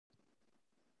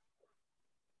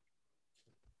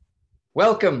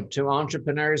Welcome to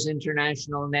Entrepreneurs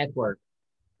International Network,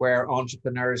 where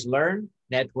entrepreneurs learn,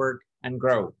 network, and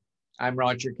grow. I'm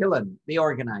Roger Killen, the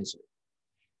organizer.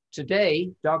 Today,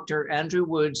 Dr. Andrew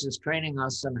Woods is training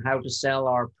us on how to sell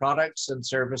our products and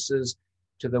services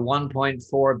to the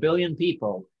 1.4 billion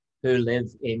people who live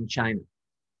in China.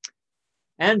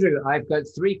 Andrew, I've got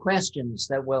 3 questions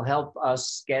that will help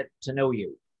us get to know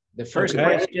you. The first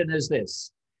question is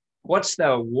this. What's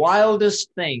the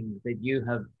wildest thing that you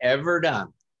have ever done?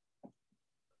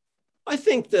 I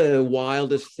think the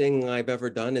wildest thing I've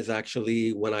ever done is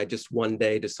actually when I just one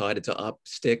day decided to up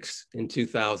sticks in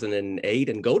 2008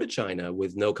 and go to China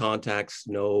with no contacts,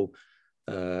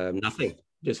 nothing.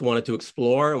 Just wanted to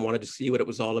explore and wanted to see what it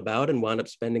was all about and wound up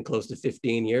spending close to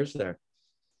 15 years there.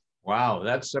 Wow,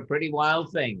 that's a pretty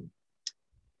wild thing.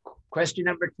 Question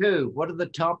number 2, what are the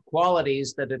top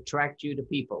qualities that attract you to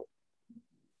people?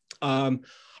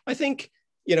 I think,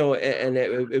 and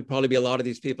it would probably be a lot of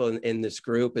these people in this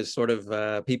group is sort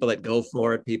of people that go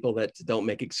for it, people that don't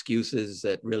make excuses,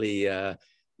 that really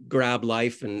grab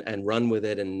life and run with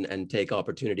it and take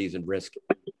opportunities and risk.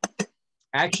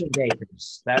 Action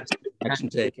takers. That's action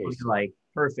takers. Like,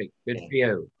 perfect. Good for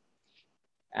you.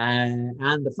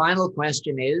 And the final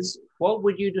question is, what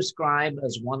would you describe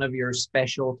as one of your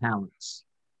special talents?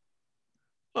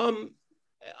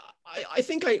 I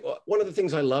think one of the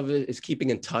things I love is keeping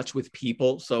in touch with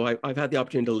people. So I've had the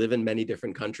opportunity to live in many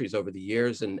different countries over the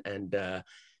years, and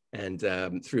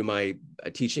through my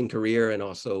teaching career and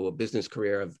also a business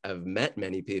career, I've met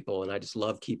many people, and I just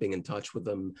love keeping in touch with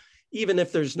them, even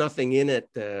if there's nothing in it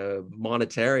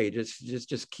monetary.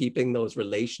 Just keeping those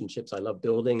relationships. I love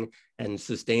building and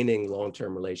sustaining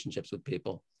long-term relationships with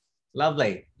people.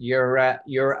 Lovely. You're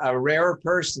a rare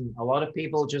person. A lot of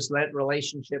people just let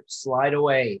relationships slide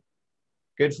away.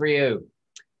 Good for you.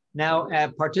 Now,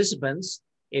 participants,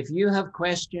 if you have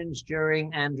questions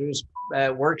during Andrew's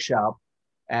workshop,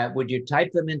 would you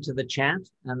type them into the chat,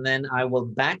 and then I will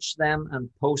batch them and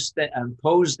pose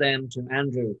them to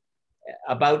Andrew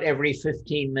about every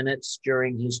 15 minutes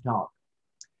during his talk.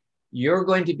 You're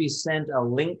going to be sent a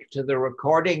link to the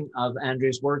recording of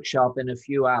Andrew's workshop in a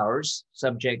few hours,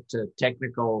 subject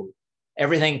to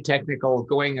everything technical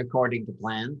going according to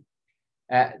plan.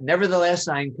 Nevertheless,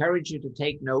 I encourage you to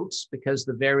take notes, because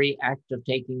the very act of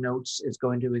taking notes is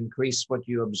going to increase what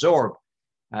you absorb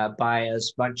by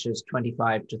as much as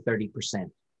 25 to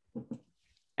 30%.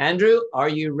 Andrew, are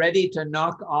you ready to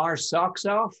knock our socks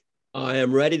off? I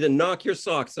am ready to knock your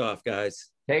socks off, guys.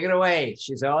 Take it away.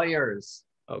 She's all yours.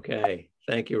 Okay.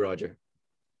 Thank you, Roger.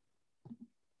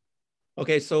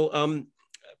 Okay. So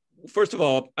first of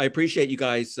all, I appreciate you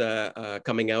guys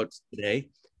coming out today.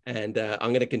 And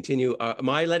I'm going to continue. Am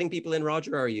I letting people in,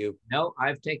 Roger? Or are you? No,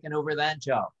 I've taken over that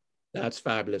job. That's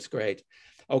fabulous. Great.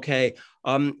 Okay.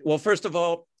 Well, first of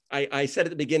all, I said at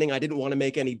the beginning, I didn't want to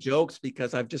make any jokes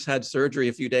because I've just had surgery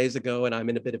a few days ago and I'm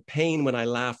in a bit of pain when I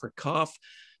laugh or cough.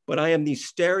 But I am the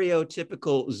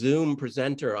stereotypical Zoom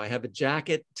presenter. I have a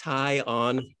jacket, tie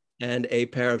on, and a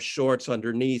pair of shorts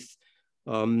underneath.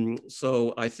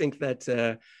 So I think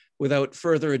that without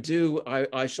further ado,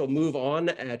 I shall move on,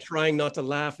 trying not to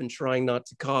laugh and trying not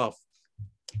to cough.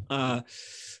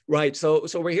 Right, so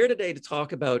we're here today to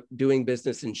talk about doing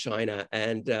business in China,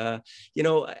 and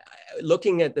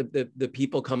looking at the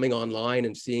people coming online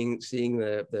and seeing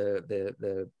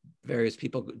the various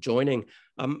people joining.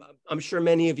 I'm sure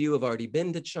many of you have already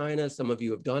been to China. Some of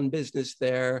you have done business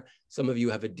there. Some of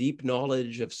you have a deep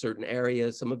knowledge of certain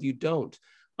areas. Some of you don't.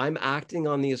 I'm acting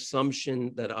on the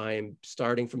assumption that I'm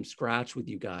starting from scratch with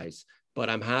you guys, but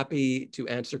I'm happy to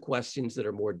answer questions that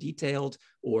are more detailed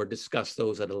or discuss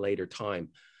those at a later time.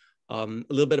 A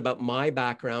little bit about my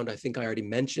background. I think I already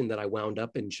mentioned that I wound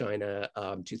up in China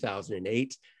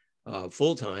 2008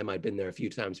 full-time. I'd been there a few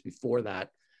times before that.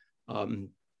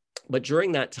 But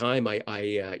during that time,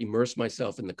 I immersed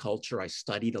myself in the culture. I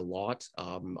studied a lot.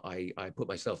 I put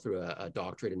myself through a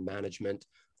doctorate in management,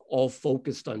 all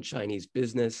focused on Chinese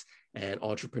business and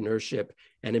entrepreneurship,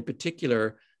 and in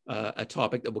particular, a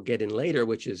topic that we'll get in later,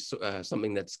 which is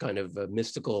something that's kind of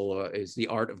mystical, is the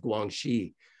art of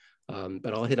Guangxi.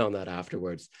 But I'll hit on that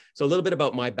afterwards. So a little bit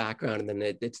about my background, and then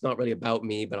it's not really about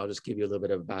me, but I'll just give you a little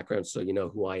bit of background so you know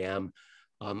who I am.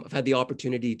 I've had the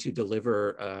opportunity to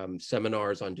deliver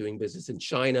seminars on doing business in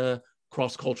China,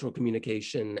 cross-cultural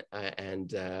communication,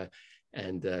 and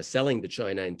selling to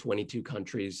China in 22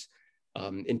 countries.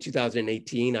 In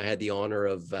 2018, I had the honor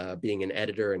of being an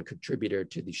editor and contributor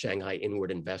to the Shanghai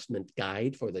Inward Investment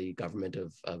Guide for the government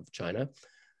of China.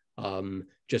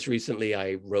 Just recently,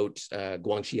 I wrote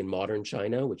Guangxi in Modern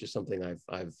China, which is something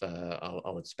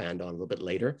I'll expand on a little bit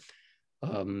later.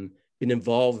 been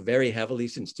involved very heavily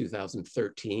since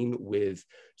 2013 with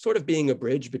sort of being a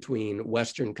bridge between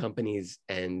Western companies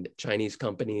and Chinese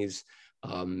companies.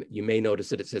 You may notice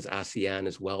that it says ASEAN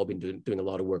as well. Been doing a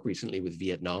lot of work recently with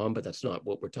Vietnam, but that's not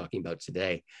what we're talking about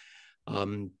today.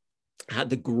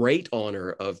 Had the great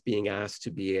honor of being asked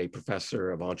to be a professor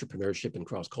of entrepreneurship and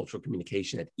cross-cultural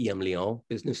communication at EM Lyon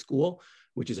Business School,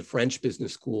 which is a French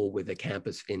business school with a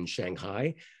campus in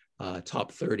Shanghai,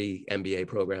 top 30 MBA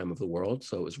program of the world.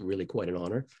 So it was really quite an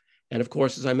honor. And of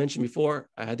course, as I mentioned before,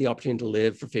 I had the opportunity to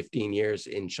live for 15 years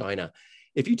in China.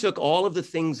 If you took all of the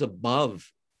things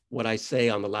above what I say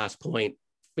on the last point,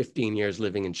 15 years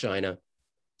living in China,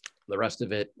 the rest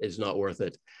of it is not worth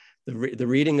it. The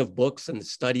reading of books and the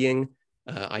studying,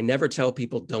 I never tell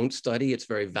people don't study, it's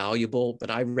very valuable,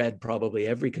 but I read probably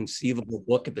every conceivable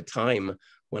book at the time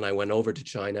when I went over to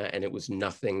China, and it was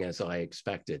nothing as I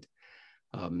expected.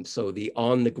 So the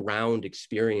on-the-ground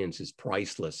experience is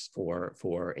priceless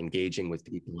for engaging with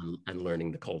people and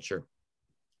learning the culture.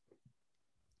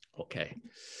 Okay.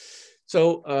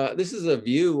 So this is a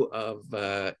view of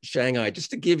Shanghai, just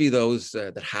to give you those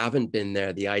that haven't been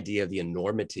there, the idea of the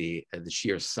enormity and the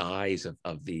sheer size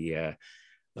of the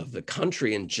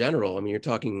country in general. I mean, you're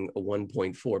talking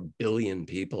 1.4 billion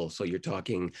people. So you're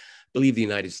talking, I believe the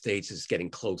United States is getting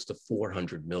close to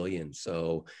 400 million.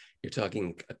 So you're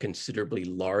talking considerably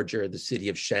larger. The city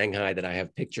of Shanghai that I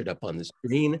have pictured up on the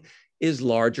screen is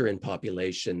larger in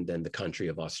population than the country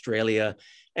of Australia,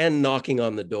 and knocking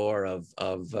on the door of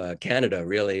Canada,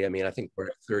 really. I mean, I think we're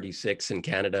at 36 in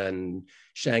Canada, and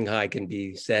Shanghai can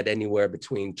be said anywhere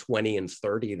between 20 and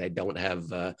 30. They don't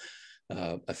have a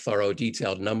thorough,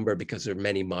 detailed number because there are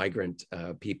many migrant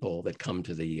people that come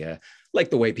to the, like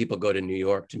the way people go to New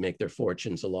York to make their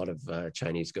fortunes, a lot of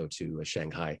Chinese go to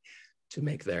Shanghai to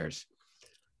make theirs.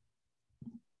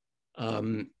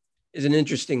 Is an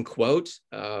interesting quote,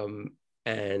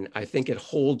 and I think it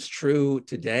holds true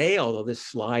today, although this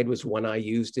slide was one I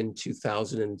used in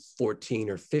 2014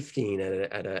 or 15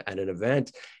 at an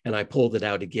event, and I pulled it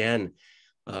out again.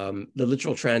 The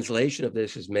literal translation of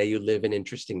this is, may you live in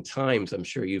interesting times. I'm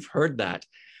sure you've heard that.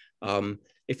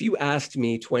 If you asked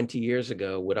me 20 years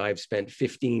ago, would I have spent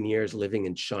 15 years living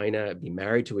in China, be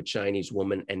married to a Chinese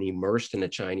woman, and immersed in a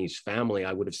Chinese family,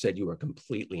 I would have said you were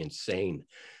completely insane.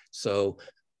 So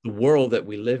the world that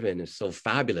we live in is so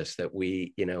fabulous that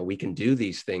we can do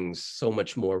these things so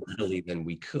much more readily than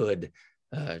we could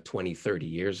 20, 30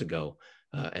 years ago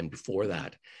and before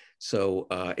that. So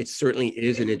it certainly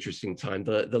is an interesting time.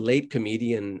 The late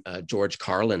comedian George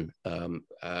Carlin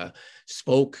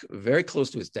spoke very close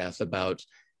to his death about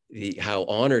how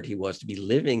honored he was to be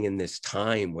living in this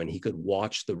time when he could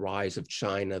watch the rise of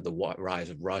China, the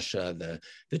rise of Russia, the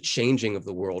changing of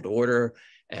the world order.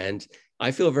 And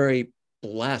I feel very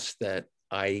blessed that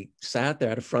I sat there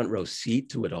at a front row seat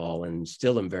to it all, and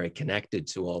still am very connected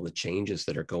to all the changes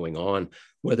that are going on,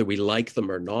 whether we like them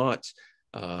or not.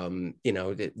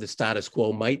 The status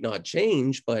quo might not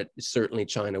change, but certainly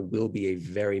China will be a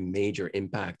very major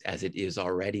impact, as it is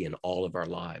already in all of our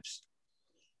lives.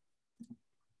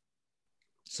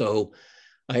 So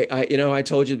I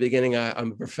told you at the beginning,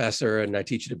 I'm a professor and I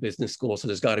teach at a business school, so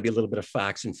there's got to be a little bit of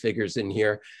facts and figures in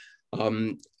here.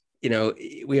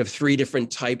 We have three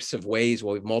different types of ways,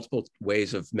 well, we have multiple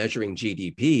ways of measuring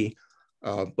GDP,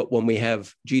 but when we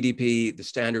have GDP, the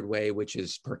standard way, which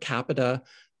is per capita,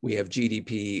 we have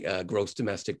GDP, gross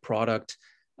domestic product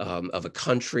of a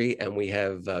country, and we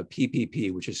have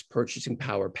PPP, which is purchasing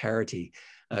power parity.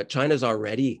 China's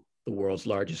already the world's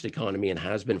largest economy and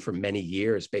has been for many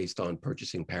years based on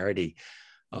purchasing parity.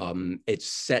 It's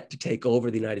set to take over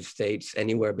the United States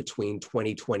anywhere between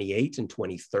 2028 and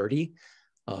 2030.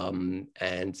 I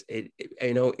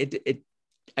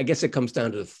guess it comes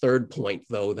down to the third point,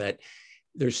 though, that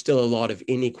there's still a lot of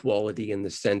inequality in the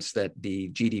sense that the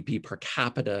GDP per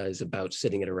capita is about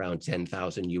sitting at around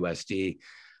 10,000 USD,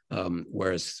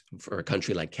 whereas for a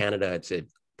country like Canada, it's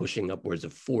pushing upwards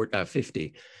of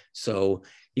 50. So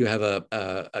you have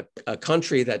a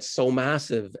country that's so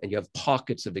massive, and you have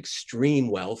pockets of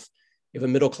extreme wealth. You have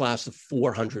a middle class of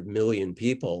 400 million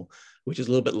people, which is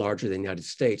a little bit larger than the United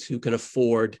States, who can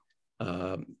afford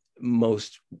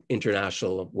most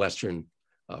international Western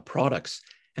products.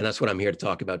 And that's what I'm here to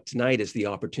talk about tonight, is the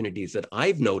opportunities that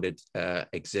I've noted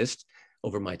exist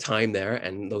over my time there,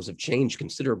 and those have changed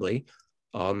considerably.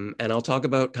 And I'll talk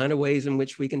about kind of ways in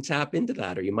which we can tap into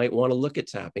that, or you might want to look at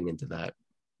tapping into that.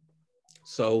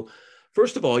 So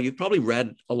first of all, you've probably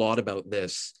read a lot about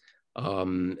this,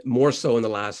 more so in the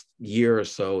last year or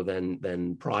so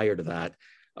than prior to that.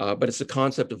 But it's the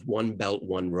concept of one belt,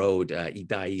 one road, 一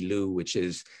带一路, which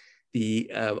is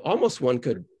almost one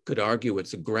could argue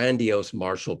it's a grandiose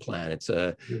Marshall Plan. It's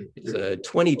a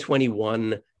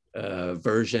 2021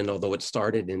 version, although it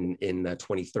started in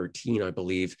 2013, I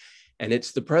believe. And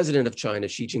it's the president of China,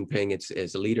 Xi Jinping,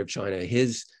 it's a leader of China,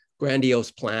 his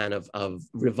grandiose plan of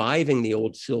reviving the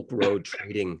old Silk Road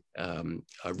trading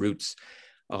routes.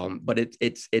 But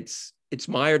it's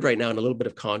mired right now in a little bit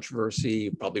of controversy.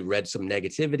 You probably read some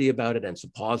negativity about it and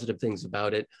some positive things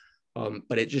about it.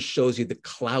 But it just shows you the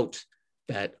clout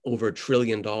that over $1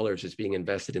 trillion is being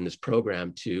invested in this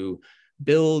program to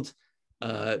build,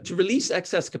 to release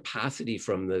excess capacity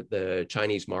from the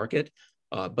Chinese market,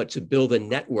 but to build a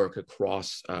network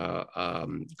across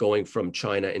going from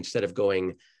China, instead of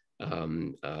going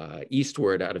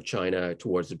eastward out of China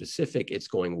towards the Pacific, it's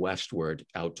going westward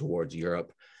out towards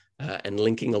Europe and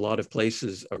linking a lot of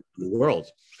places around the world.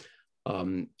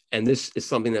 And this is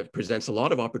something that presents a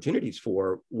lot of opportunities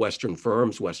for Western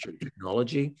firms, Western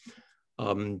technology,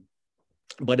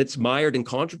 but it's mired in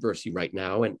controversy right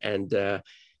now, and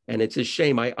it's a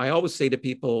shame. I always say to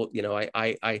people, you know,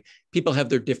 people have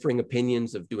their differing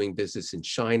opinions of doing business in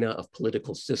China, of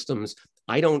political systems.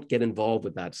 I don't get involved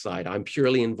with that side. I'm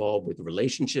purely involved with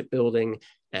relationship building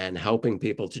and helping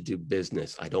people to do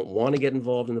business. I don't want to get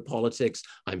involved in the politics.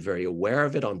 I'm very aware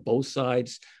of it on both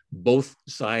sides,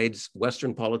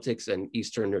 Western politics and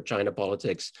Eastern or China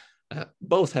politics.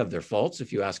 Both have their faults,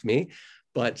 if you ask me,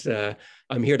 but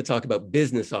I'm here to talk about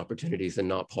business opportunities and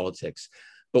not politics.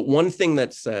 But one thing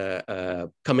that's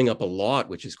coming up a lot,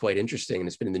 which is quite interesting, and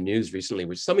it's been in the news recently,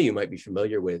 which some of you might be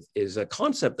familiar with, is a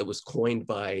concept that was coined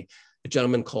by a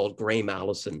gentleman called Graham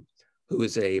Allison, who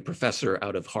is a professor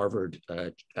out of Harvard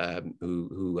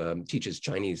who teaches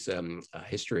Chinese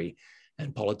history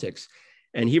and politics.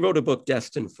 And he wrote a book,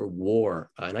 Destined for War.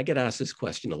 And I get asked this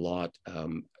question a lot.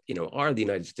 You know, are the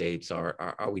United States,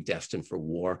 are we destined for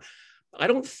war? I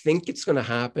don't think it's going to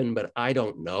happen, but I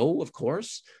don't know, of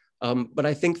course. But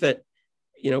I think that,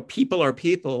 you know, people are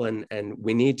people, and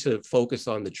we need to focus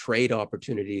on the trade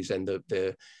opportunities. And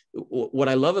what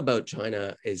I love about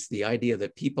China is the idea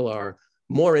that people are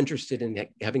more interested in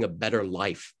having a better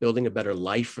life, building a better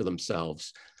life for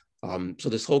themselves. So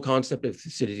this whole concept of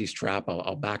Thucydides' trap,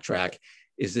 I'll backtrack,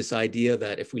 is this idea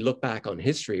that if we look back on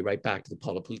history, right back to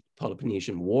the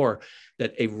Peloponnesian War,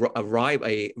 that a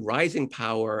rising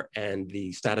power and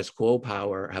the status quo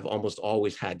power have almost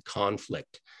always had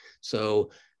conflict.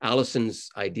 So Allison's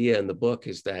idea in the book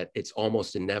is that it's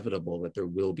almost inevitable that there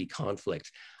will be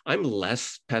conflict. I'm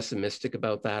less pessimistic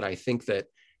about that. I think that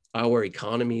our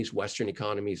economies, Western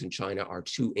economies and China, are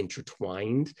too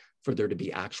intertwined for there to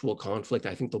be actual conflict.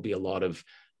 I think there'll be a lot of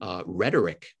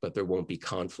rhetoric, but there won't be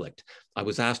conflict. I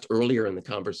was asked earlier in the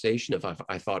conversation if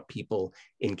I thought people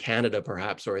in Canada,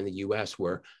 perhaps, or in the US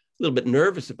were a little bit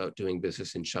nervous about doing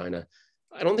business in China.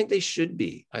 I don't think they should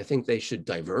be. I think they should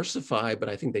diversify, but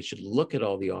I think they should look at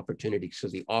all the opportunities. So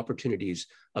the opportunities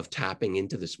of tapping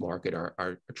into this market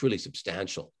are truly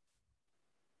substantial.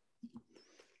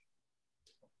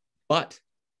 But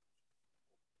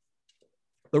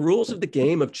the rules of the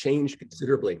game have changed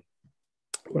considerably.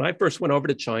 When I first went over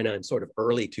to China in sort of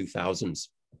early 2000s,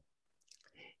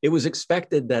 it was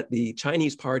expected that the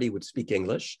Chinese party would speak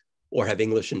English or have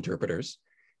English interpreters.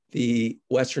 The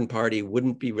Western party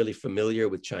wouldn't be really familiar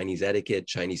with Chinese etiquette,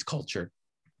 Chinese culture.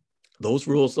 Those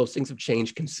rules, those things have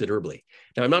changed considerably.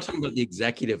 Now, I'm not talking about the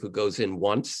executive who goes in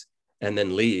once and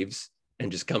then leaves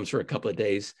and just comes for a couple of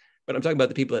days, but I'm talking about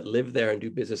the people that live there and do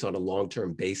business on a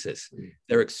long-term basis.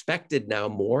 They're expected now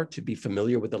more to be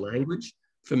familiar with the language,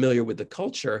 familiar with the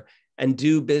culture, and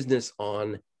do business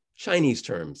on Chinese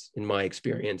terms, in my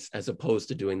experience, as opposed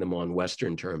to doing them on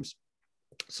Western terms.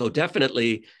 So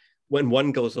definitely, when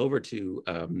one goes over to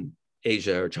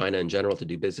Asia or China in general to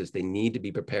do business, they need to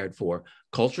be prepared for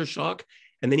culture shock,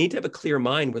 and they need to have a clear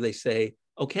mind where they say,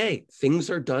 okay, things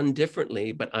are done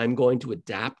differently, but I'm going to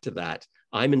adapt to that.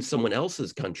 I'm in someone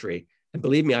else's country. And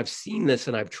believe me, I've seen this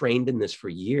and I've trained in this for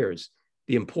years,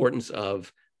 the importance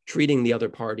of treating the other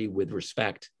party with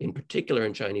respect, in particular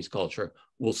in Chinese culture,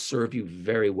 will serve you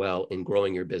very well in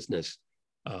growing your business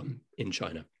in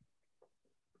China.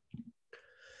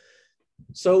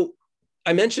 So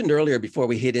I mentioned earlier, before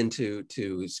we hit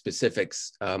into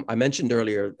specifics, I mentioned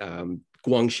earlier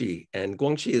Guangxi, and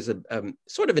Guangxi is a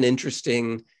sort of an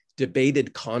interesting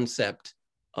debated concept,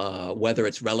 whether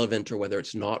it's relevant or whether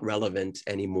it's not relevant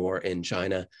anymore in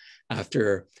China.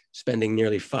 After spending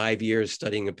nearly 5 years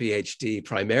studying a PhD,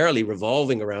 primarily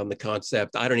revolving around the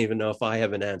concept, I don't even know if I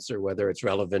have an answer whether it's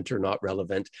relevant or not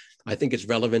relevant. I think it's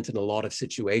relevant in a lot of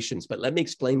situations, but let me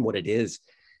explain what it is.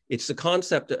 It's the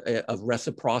concept of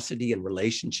reciprocity in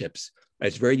relationships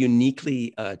It's very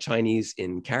uniquely Chinese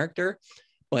in character.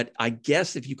 But I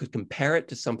guess if you could compare it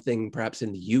to something perhaps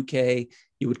in the UK,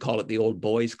 you would call it the old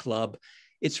boys club.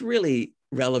 It's really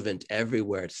relevant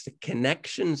everywhere. It's the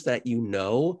connections that you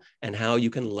know and how you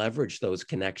can leverage those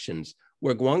connections.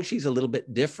 Where Guangxi is a little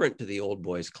bit different to the old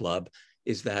boys club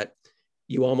is that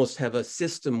you almost have a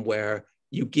system where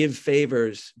you give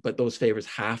favors, but those favors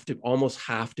almost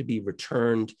have to be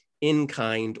returned in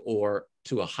kind or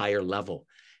to a higher level.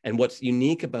 And what's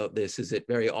unique about this is it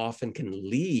very often can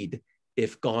lead,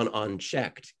 if gone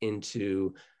unchecked,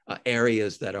 into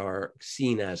areas that are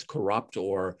seen as corrupt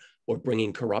or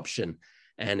bringing corruption.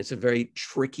 And it's a very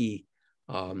tricky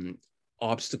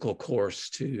obstacle course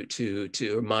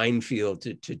to minefield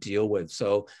to deal with.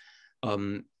 So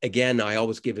again, I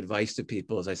always give advice to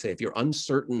people, as I say, if you're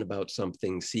uncertain about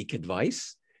something, seek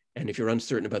advice. And if you're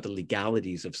uncertain about the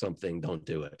legalities of something, don't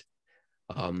do it.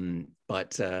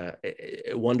 But a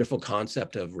wonderful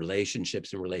concept of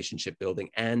relationships and relationship building,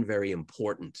 and very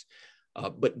important.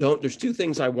 But there's two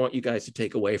things I want you guys to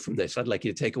take away from this. I'd like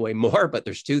you to take away more, but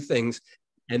there's two things,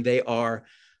 and they are,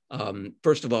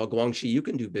 first of all, Guangxi, you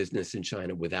can do business in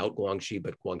China without Guangxi,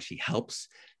 but Guangxi helps.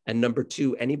 And number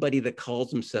two, anybody that calls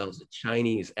themselves a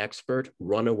Chinese expert,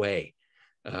 run away.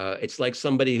 It's like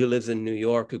somebody who lives in New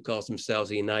York who calls themselves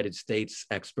a United States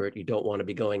expert. You don't want to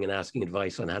be going and asking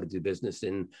advice on how to do business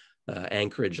in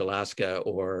Anchorage, Alaska,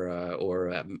 or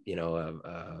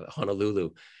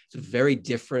Honolulu. It's a very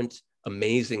different,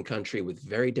 amazing country with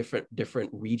very different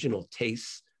regional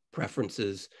tastes,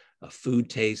 preferences, food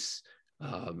tastes,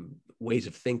 ways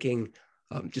of thinking.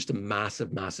 Just a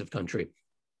massive, massive country.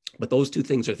 But those two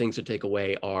things are things to take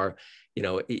away are,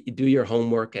 do your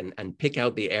homework and pick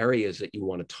out the areas that you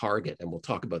want to target. And we'll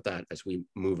talk about that as we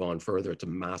move on further. It's a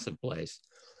massive place.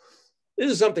 This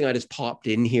is something I just popped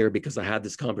in here because I had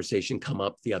this conversation come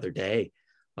up the other day.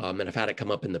 And I've had it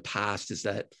come up in the past, is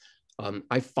that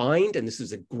I find, and this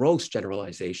is a gross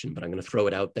generalization, but I'm going to throw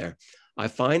it out there. I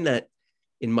find that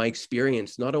in my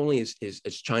experience, not only is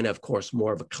China, of course,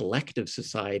 more of a collective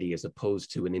society as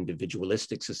opposed to an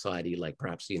individualistic society like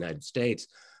perhaps the United States,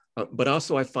 but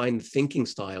also I find the thinking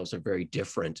styles are very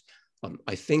different.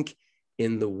 I think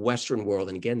in the Western world,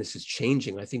 and again, this is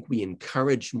changing, I think we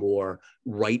encourage more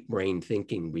right brain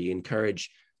thinking. We encourage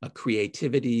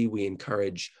creativity. We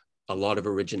encourage a lot of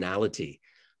originality.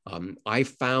 I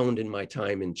found in my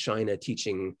time in China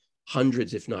teaching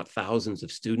hundreds, if not thousands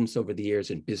of students over the years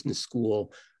in business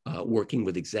school, working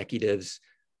with executives,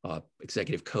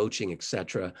 executive coaching, et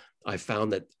cetera. I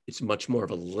found that it's much more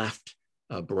of a left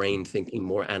brain thinking,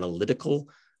 more analytical,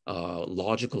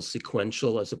 logical,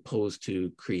 sequential, as opposed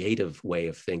to creative way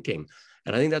of thinking.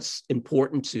 And I think that's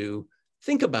important to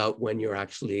think about when you're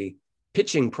actually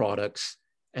pitching products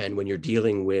and when you're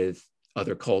dealing with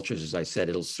other cultures. As I said,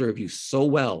 it'll serve you so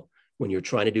well when you're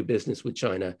trying to do business with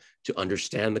China to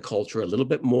understand the culture a little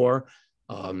bit more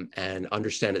and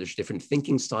understand that there's different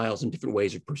thinking styles and different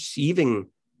ways of perceiving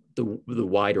the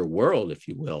wider world, if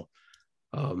you will.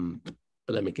 But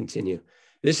let me continue.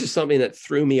 This is something that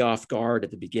threw me off guard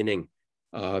at the beginning.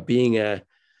 Growing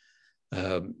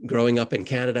up in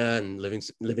Canada and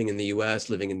living in the US,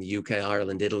 living in the UK,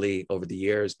 Ireland, Italy over the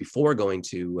years before going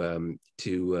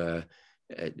to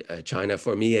China,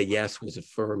 for me, a yes was a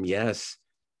firm yes,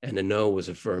 and a no was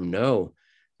a firm no.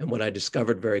 And what I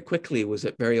discovered very quickly was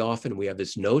that very often we have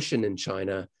this notion in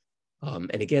China,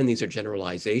 and again, these are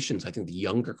generalizations. I think the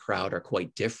younger crowd are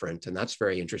quite different. And that's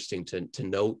very interesting to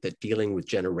note that dealing with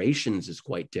generations is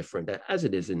quite different, as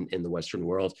it is in the Western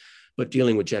world, but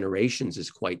dealing with generations is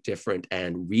quite different,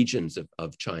 and regions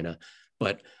of China.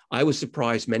 But I was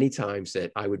surprised many times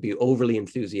that I would be overly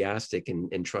enthusiastic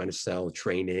in trying to sell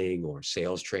training or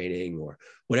sales training or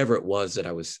whatever it was that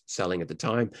I was selling at the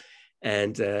time.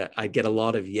 And I'd get a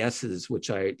lot of yeses, which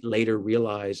I later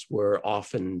realized were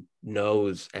often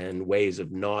no's and ways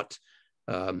of not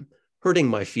hurting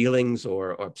my feelings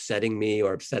or upsetting me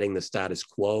or upsetting the status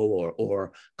quo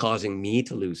or causing me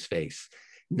to lose face.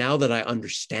 Now that I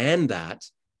understand that,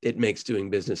 it makes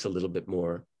doing business a little bit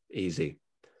more easy.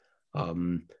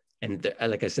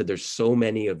 Like I said, there's so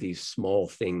many of these small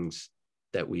things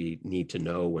that we need to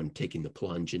know when taking the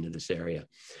plunge into this area.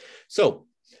 So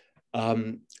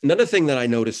another thing that I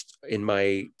noticed in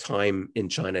my time in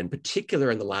China, in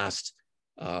particular in the last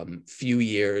few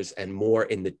years and more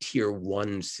in the tier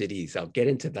 1 cities, I'll get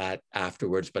into that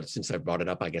afterwards, but since I brought it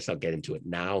up, I guess I'll get into it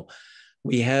now.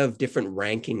 We have different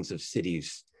rankings of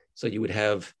cities. So you would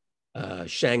have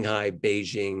Shanghai,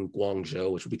 Beijing,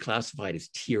 Guangzhou, which would be classified as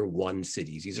tier 1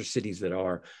 cities. These are cities that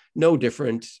are no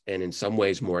different and in some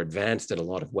ways more advanced than a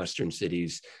lot of Western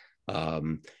cities.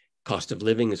 Cost of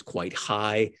living is quite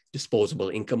high, disposable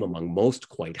income among most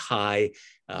quite high,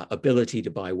 ability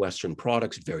to buy Western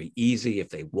products very easy if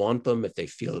they want them, if they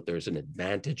feel that there's an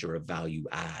advantage or a value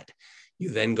add.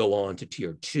 You then go on to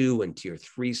tier 2 and tier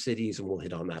 3 cities, and we'll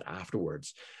hit on that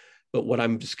afterwards. But what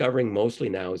I'm discovering mostly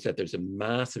now is that there's a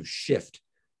massive shift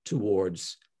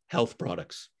towards health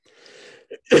products.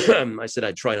 I said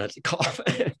I'd try not to cough.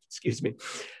 Excuse me.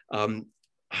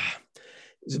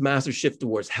 There's a massive shift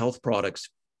towards health products.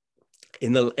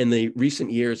 In the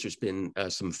recent years, there's been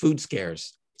some food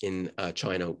scares in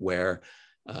China where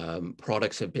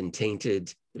products have been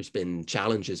tainted. There's been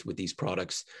challenges with these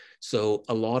products. So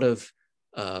a lot of,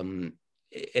 and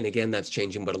again, that's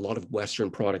changing, but a lot of Western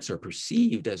products are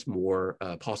perceived as more,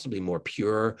 possibly more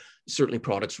pure. Certainly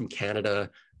products from Canada,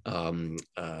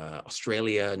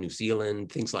 Australia, New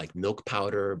Zealand, things like milk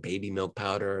powder, baby milk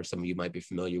powder. Some of you might be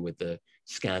familiar with the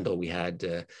scandal we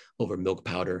had over milk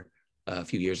powder a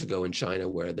few years ago in China,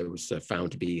 where there was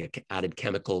found to be added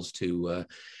chemicals to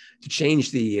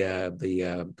change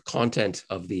the content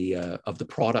of the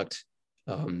product,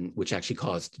 which actually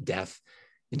caused death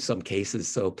in some cases.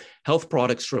 So health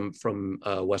products from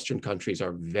Western countries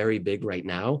are very big right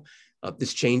now.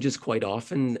 This changes quite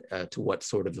often to what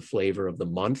sort of the flavor of the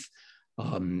month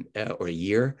or a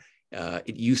year.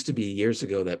 It used to be years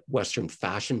ago that Western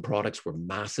fashion products were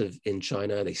massive in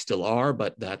China. They still are,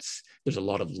 but there's a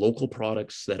lot of local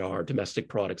products that are domestic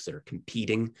products that are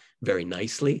competing very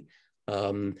nicely.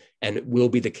 And it will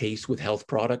be the case with health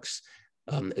products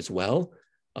as well.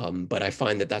 But I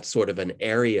find that that's sort of an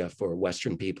area for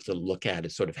Western people to look at,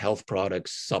 as sort of health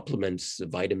products, supplements,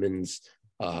 vitamins,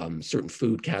 certain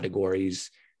food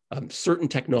categories, certain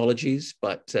technologies,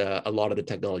 but a lot of the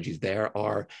technologies there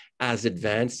are as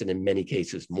advanced and in many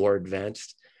cases more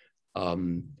advanced.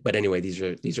 But anyway,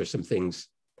 these are some things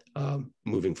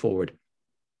moving forward.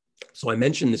 So I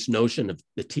mentioned this notion of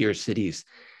the tier cities.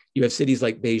 You have cities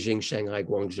like Beijing, Shanghai,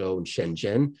 Guangzhou, and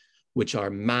Shenzhen, which are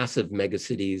massive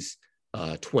megacities,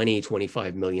 20,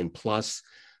 25 million plus,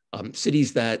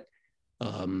 cities that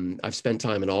I've spent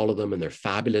time in all of them, and they're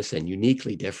fabulous and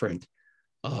uniquely different.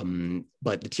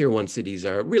 But the tier 1 cities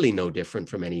are really no different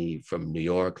from New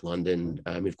York, London.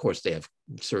 I mean, of course, they have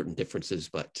certain differences,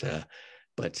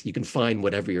 but you can find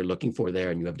whatever you're looking for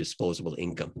there, and you have disposable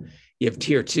income. You have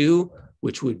tier 2,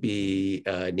 which would be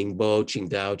Ningbo,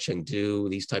 Qingdao, Chengdu,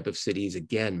 these type of cities.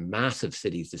 Again, massive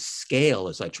cities. The scale,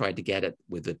 as I tried to get it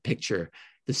with the picture,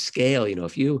 the scale, you know,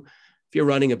 if you're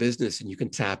running a business and you can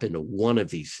tap into one of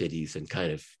these cities and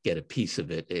kind of get a piece of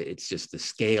it, it's just, the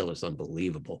scale is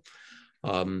unbelievable.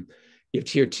 You have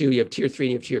tier 2, you have tier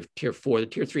 3, and you have tier 4. The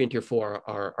tier 3 and tier 4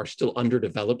 are still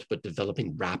underdeveloped, but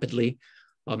developing rapidly.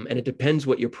 And it depends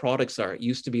what your products are. It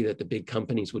used to be that the big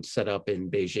companies would set up in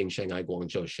Beijing, Shanghai,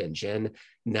 Guangzhou, Shenzhen.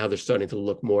 Now they're starting to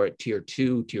look more at tier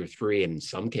 2, tier 3, and in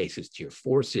some cases tier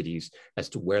 4 cities as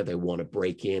to where they want to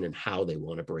break in and how they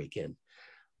want to break in.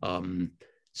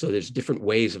 So there's different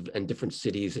ways and different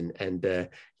cities, and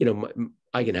you know,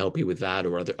 I can help you with that,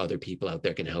 or other people out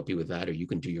there can help you with that, or you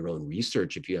can do your own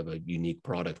research if you have a unique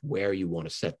product, where you want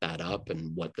to set that up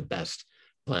and what the best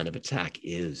plan of attack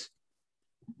is.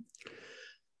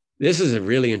 This is a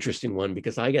really interesting one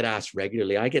because I get asked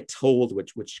regularly. I get told,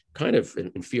 which kind of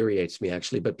infuriates me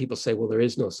actually, but people say, well, there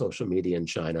is no social media in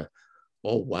China.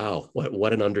 Oh, wow,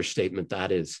 what an understatement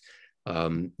that is.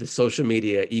 The social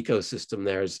media ecosystem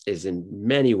there is in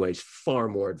many ways far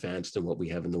more advanced than what we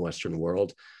have in the Western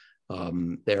world.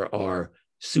 There are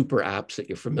super apps that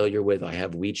you're familiar with. I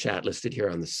have WeChat listed here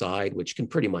on the side, which can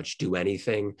pretty much do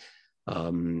anything.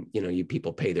 You know,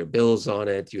 people pay their bills on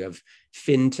it. You have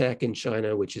fintech in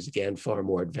China, which is again far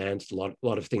more advanced. A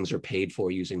lot of things are paid for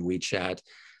using WeChat.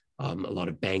 A lot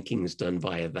of banking is done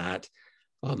via that.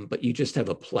 But you just have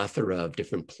a plethora of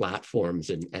different platforms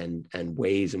and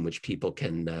ways in which people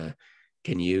can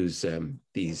use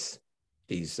these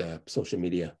social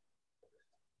media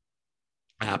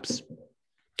apps.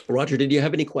 Roger, did you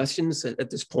have any questions at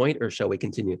this point, or shall we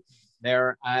continue?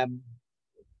 There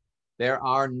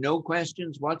are no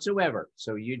questions whatsoever.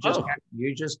 So you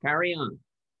just carry on.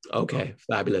 Okay,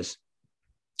 fabulous.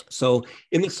 So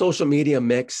in the social media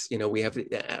mix, you know, we have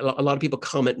a lot of people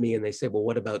come at me and they say, well,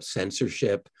 what about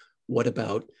censorship? What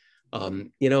about,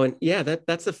 you know, and yeah,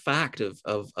 that's a fact of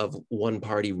one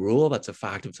party rule. That's a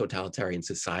fact of totalitarian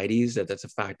societies. That's a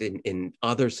fact in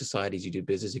other societies you do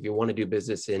business. If you want to do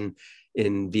business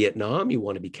in Vietnam, you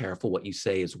want to be careful what you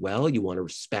say as well. You want to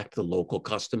respect the local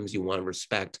customs. You want to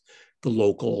respect the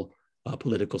local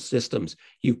political systems.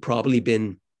 You've probably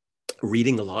been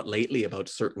reading a lot lately about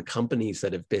certain companies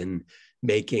that have been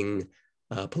making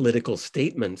political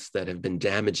statements that have been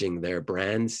damaging their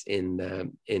brands in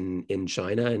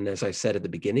China. And as I said at the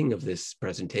beginning of this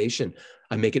presentation,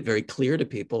 I make it very clear to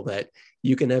people that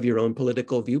you can have your own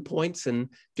political viewpoints and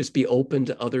just be open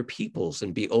to other people's,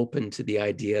 and be open to the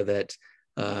idea that,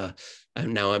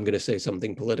 and now I'm going to say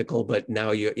something political, but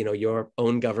now your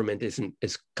own government isn't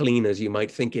as clean as you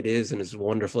might think it is, and as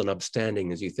wonderful and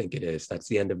upstanding as you think it is. That's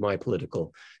the end of my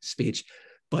political speech.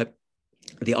 But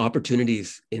the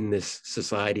opportunities in this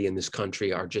society, in this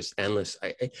country, are just endless.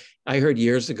 I heard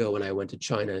years ago when I went to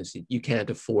China, you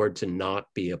can't afford to not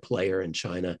be a player in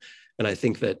China. And I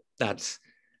think that that's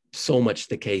so much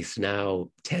the case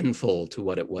now, tenfold to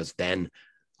what it was then.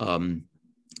 And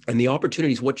the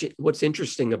opportunities, what's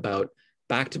interesting about,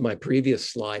 back to my previous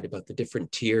slide about the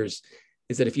different tiers,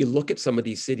 is that if you look at some of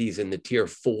these cities in the tier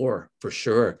 4, for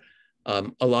sure,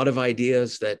 a lot of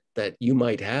ideas that you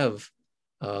might have,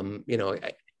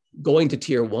 going to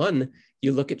tier 1,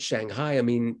 you look at Shanghai. I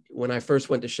mean, when I first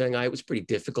went to Shanghai, it was pretty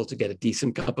difficult to get a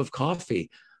decent cup of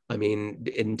coffee. I mean,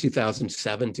 in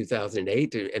 2007,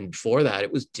 2008, and before that,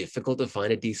 it was difficult to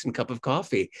find a decent cup of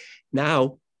coffee.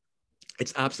 Now,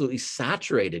 it's absolutely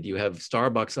saturated. You have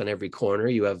Starbucks on every corner.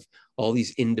 You have all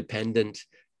these independent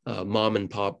mom and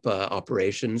pop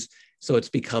operations. So it's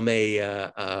become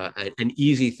an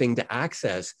easy thing to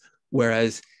access.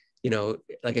 Whereas,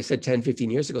 like I said, 10, 15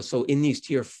 years ago. So in these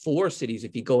tier 4 cities,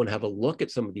 if you go and have a look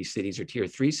at some of these cities, or tier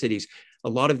 3 cities, a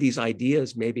lot of these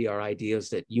ideas maybe are ideas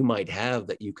that you might have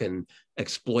that you can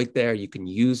exploit there, you can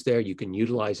use there, you can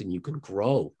utilize, and you can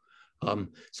grow.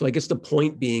 So I guess the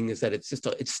point being is that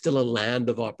it's still a land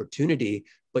of opportunity,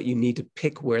 but you need to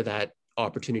pick where that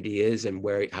opportunity is, and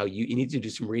you need to do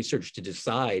some research to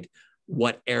decide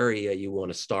what area you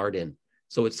want to start in.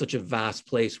 So it's such a vast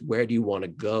place. Where do you want to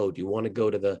go? Do you want to go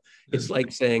to it's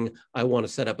like saying, I want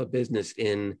to set up a business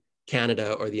in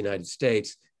Canada or the United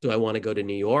States. Do I want to go to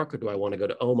New York, or do I want to go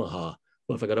to Omaha?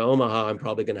 Well, if I go to Omaha, I'm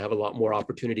probably going to have a lot more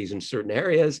opportunities in certain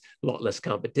areas, a lot less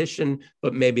competition,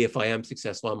 but maybe if I am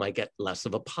successful, I might get less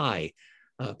of a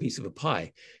piece of a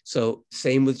pie. So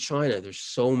same with China. There's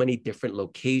so many different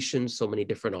locations, so many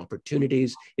different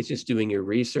opportunities. It's just doing your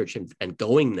research and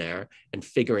going there and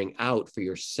figuring out for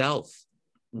yourself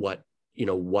what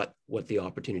the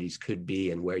opportunities could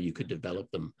be and where you could develop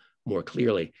them more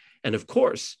clearly. And of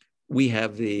course, we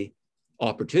have the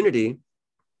opportunity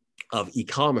of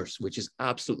e-commerce, which is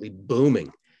absolutely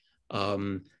booming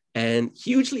and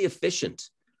hugely efficient.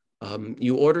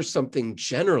 You order something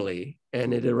generally,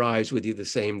 and it arrives with you the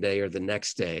same day or the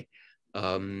next day,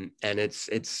 and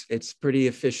it's pretty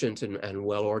efficient and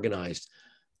well organized.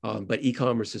 But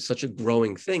e-commerce is such a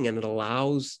growing thing, and it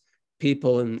allows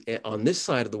people on this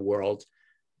side of the world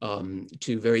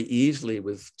to very easily,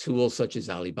 with tools such as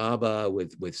Alibaba,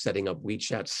 with setting up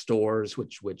WeChat stores,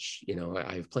 which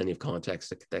I have plenty of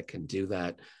contacts that can do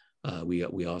that.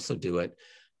 We also do it,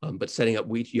 but setting up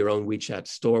your own WeChat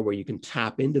store where you can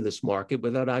tap into this market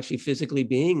without actually physically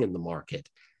being in the market.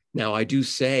 Now, I do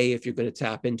say, if you're going to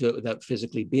tap into it without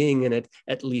physically being in it,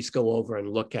 at least go over and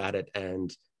look at it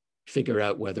and figure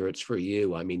out whether it's for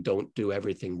you. I mean, don't do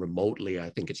everything remotely.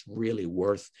 I think it's really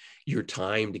worth your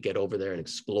time to get over there and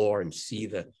explore and see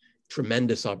the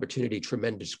tremendous opportunity,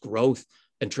 tremendous growth,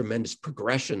 and tremendous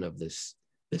progression of this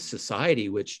society,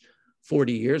 which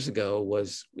 40 years ago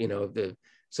was,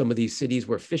 some of these cities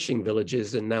were fishing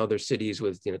villages, and now they're cities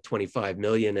with 25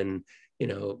 million and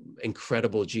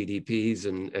incredible GDPs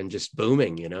and just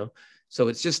booming. So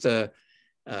it's just I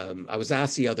was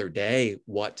asked the other day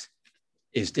what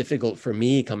is difficult for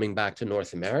me coming back to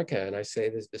North America, and I say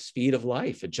there's the speed of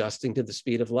life, adjusting to the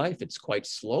speed of life. It's quite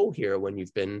slow here when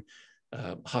you've been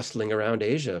hustling around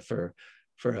Asia for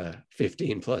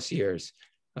 15 plus years.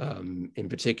 In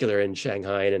particular in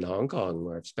Shanghai and in Hong Kong,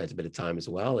 where I've spent a bit of time as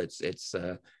well. It's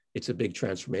a big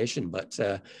transformation, but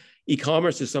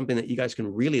e-commerce is something that you guys can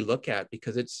really look at,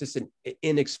 because it's just an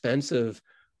inexpensive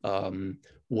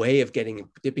way of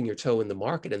dipping your toe in the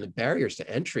market, and the barriers to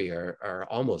entry are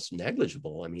almost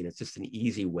negligible. I mean, it's just an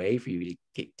easy way for you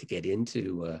to get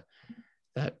into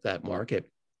that market.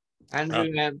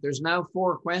 Andrew, there's now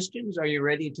 4 questions. Are you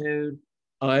ready to?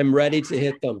 I'm ready to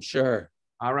hit them, sure.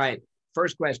 All right.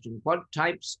 First question, what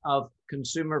types of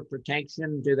consumer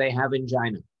protection do they have in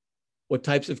China? What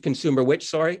types of consumer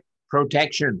sorry?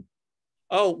 Protection.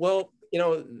 Oh, well,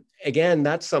 again,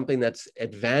 that's something that's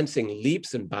advancing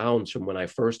leaps and bounds from when I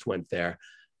first went there.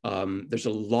 There's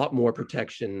a lot more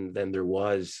protection than there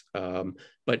was.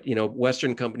 But,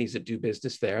 Western companies that do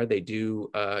business there, they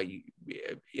do,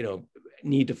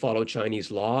 need to follow Chinese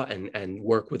law and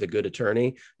work with a good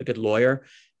attorney, a good lawyer.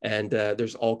 And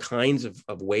there's all kinds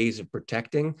of ways of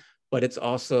protecting, but it's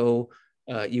also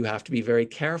you have to be very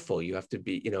careful. You have to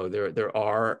be, you know, there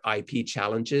are IP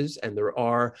challenges, and there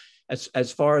are,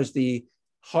 as far as the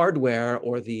hardware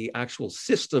or the actual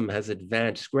system has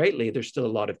advanced greatly, there's still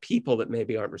a lot of people that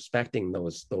maybe aren't respecting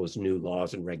those new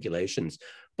laws and regulations.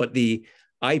 But the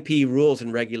IP rules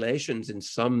and regulations in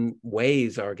some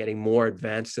ways are getting more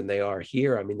advanced than they are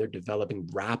here. I mean, they're developing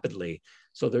rapidly.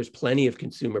 So there's plenty of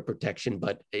consumer protection,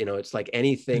 but you know, it's like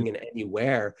anything and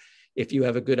anywhere. If you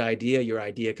have a good idea, your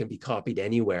idea can be copied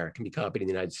anywhere. It can be copied in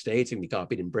the United States, it can be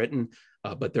copied in Britain,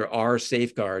 but there are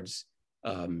safeguards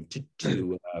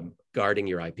to guarding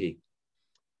your IP.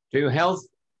 Do health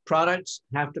products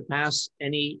have to pass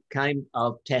any kind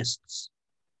of tests?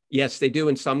 Yes, they do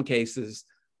in some cases.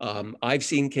 I've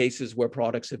seen cases where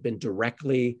products have been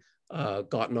directly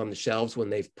gotten on the shelves when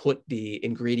they've put the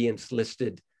ingredients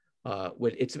listed.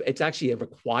 It's actually a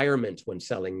requirement when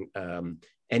selling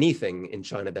anything in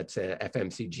China that's a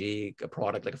FMCG, a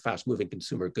product like a fast-moving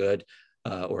consumer good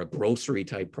or a grocery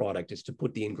type product, is to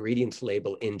put the ingredients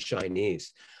label in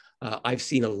Chinese. I've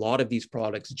seen a lot of these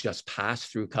products just pass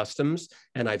through customs,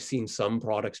 and I've seen some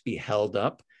products be held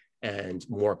up and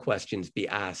more questions be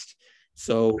asked.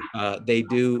 So they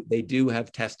do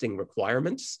have testing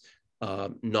requirements,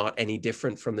 not any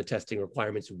different from the testing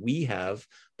requirements we have,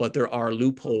 but there are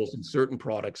loopholes in certain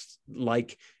products,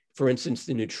 like, for instance,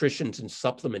 the nutrition and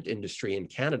supplement industry in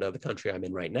Canada, the country I'm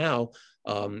in right now,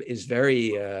 is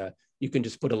very, you can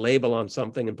just put a label on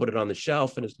something and put it on the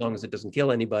shelf, and as long as it doesn't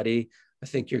kill anybody, I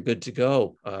think you're good to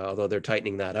go, although they're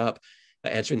tightening that up.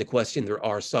 Answering the question, there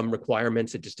are some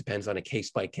requirements. It just depends on a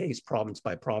case by case, province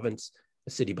by province,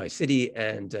 city by city,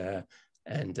 and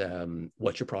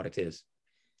what your product is.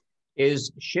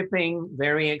 Is shipping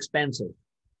very expensive?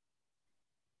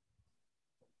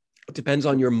 It depends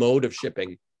on your mode of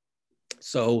shipping.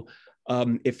 So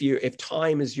if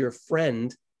time is your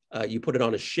friend, you put it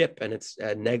on a ship and it's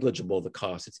negligible, the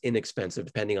cost. It's inexpensive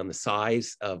depending on the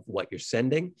size of what you're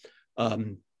sending.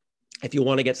 If you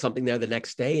want to get something there the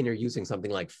next day and you're using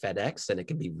something like FedEx, then it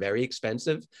can be very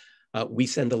expensive. We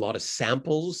send a lot of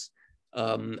samples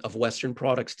of Western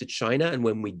products to China. And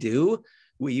when we do,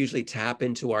 we usually tap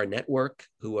into our network,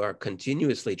 who are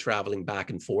continuously traveling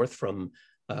back and forth from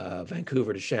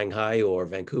Vancouver to Shanghai or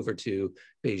Vancouver to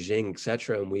Beijing, et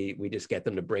cetera. And we just get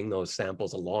them to bring those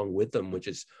samples along with them, which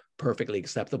is perfectly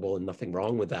acceptable and nothing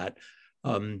wrong with that.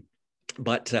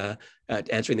 But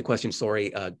answering the question,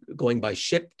 sorry, going by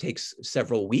ship takes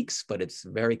several weeks, but it's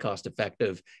very cost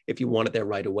effective. If you want it there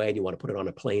right away and you want to put it on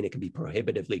a plane, it can be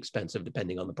prohibitively expensive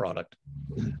depending on the product.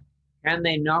 Can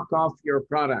they knock off your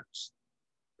products?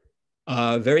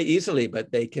 Very easily,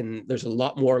 but they can. There's a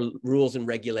lot more rules and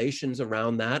regulations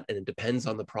around that, and it depends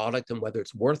on the product and whether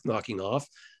it's worth knocking off.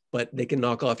 But they can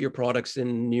knock off your products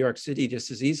in New York City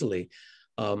just as easily.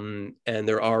 And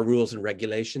there are rules and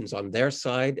regulations on their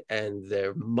side, and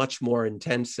they're much more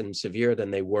intense and severe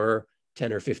than they were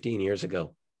 10 or 15 years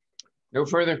ago. No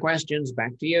further questions.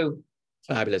 Back to you.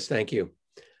 Fabulous. Thank you.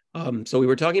 So we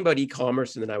were talking about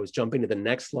e-commerce, and then I was jumping to the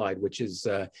next slide, which is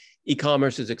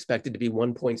e-commerce is expected to be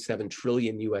 1.7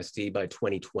 trillion USD by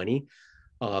 2020.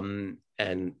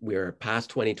 And we're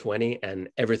past 2020, and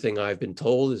everything I've been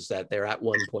told is that they're at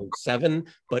 1.7,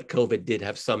 but COVID did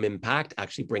have some impact,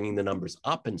 actually bringing the numbers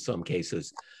up in some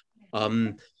cases.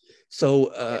 Right,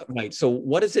 so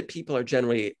what is it people are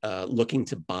generally looking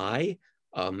to buy?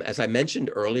 As I mentioned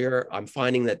earlier, I'm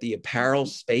finding that the apparel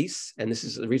space, and this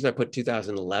is the reason I put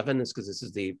 2011 is because this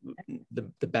is the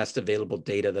best available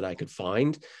data that I could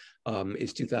find,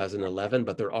 is 2011,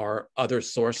 but there are other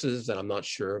sources that I'm not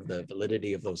sure of the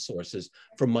validity of those sources.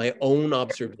 From my own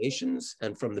observations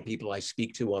and from the people I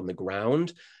speak to on the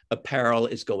ground, apparel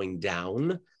is going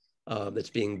down. That's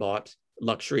being bought,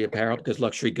 luxury apparel, because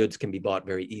luxury goods can be bought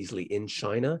very easily in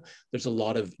China. There's a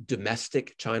lot of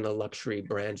domestic China luxury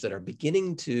brands that are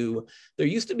beginning to, there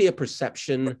used to be a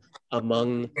perception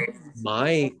among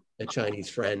my Chinese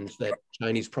friends that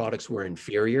Chinese products were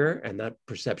inferior, and that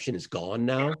perception is gone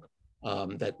now,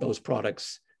 that those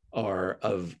products are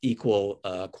of equal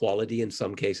quality, in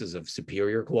some cases of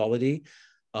superior quality.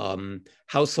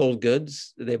 Household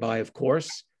goods, they buy, of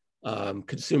course.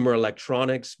 Consumer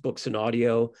electronics, books and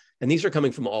audio, and these are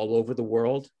coming from all over the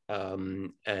world.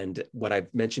 And what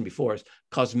I've mentioned before is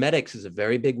cosmetics is a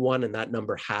very big one, and that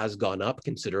number has gone up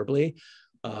considerably.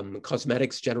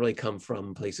 Cosmetics generally come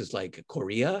from places like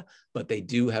Korea, but they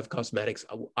do have cosmetics.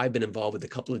 I've been involved with a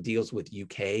couple of deals with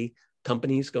UK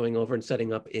companies going over and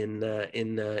setting up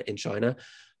in China.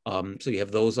 So you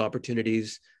have those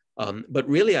opportunities. But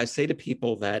really, I say to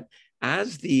people that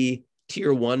as the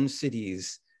tier 1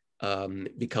 cities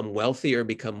become wealthier,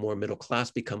 become more middle class,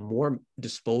 become more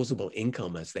disposable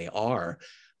income as they are,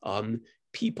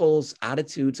 people's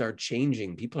attitudes are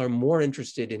changing. People are more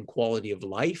interested in quality of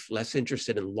life, less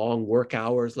interested in long work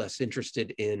hours, less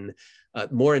interested in,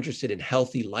 more interested in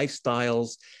healthy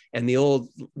lifestyles. And the old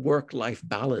work-life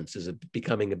balance is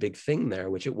becoming a big thing there,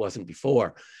 which it wasn't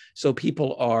before. So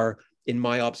people are, in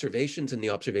my observations and the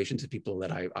observations of people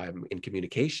that I'm in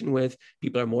communication with,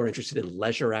 people are more interested in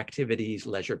leisure activities,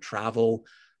 leisure travel.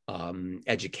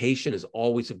 Education is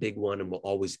always a big one and will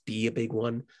always be a big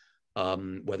one,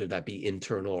 whether that be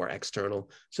internal or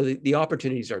external. So the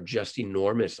opportunities are just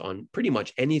enormous on pretty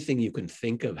much anything you can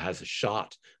think of has a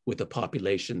shot with a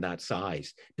population that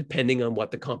size, depending on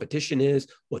what the competition is,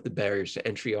 what the barriers to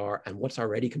entry are, and what's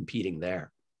already competing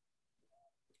there.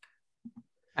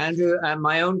 Andrew,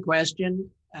 my own question.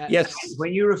 Yes.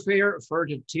 When you refer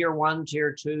to tier 1,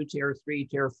 tier 2, tier 3,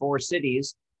 tier 4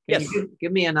 cities, can Yes. you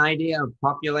give me an idea of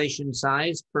population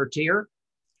size per tier?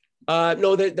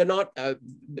 No, they're not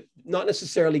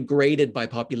necessarily graded by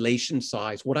population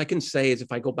size. What I can say is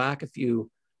if I go back a few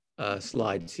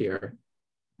slides here.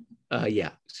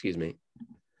 Yeah, excuse me.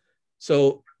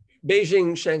 So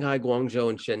Beijing, Shanghai, Guangzhou,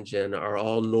 and Shenzhen are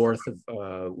all north of,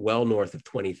 well north of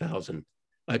 20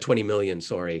 million,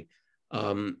 sorry.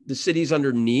 The cities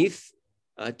underneath,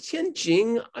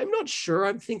 Tianjin, I'm not sure.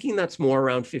 I'm thinking that's more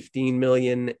around 15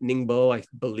 million. Ningbo, I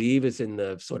believe, is in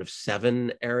the sort of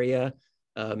 7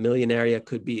 million area,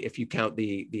 could be if you count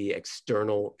the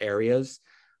external areas.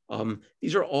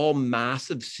 These are all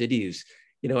massive cities.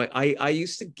 You know, I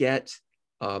used to get,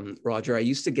 Roger, I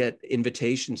used to get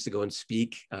invitations to go and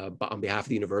speak on behalf of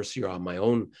the university or on my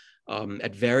own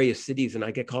at various cities, and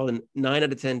I get called, and 9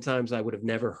 out of 10 times I would have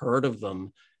never heard of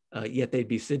them, yet they'd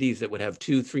be cities that would have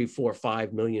 2, 3, 4,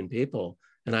 5 million people,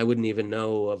 and I wouldn't even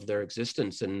know of their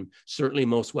existence. And certainly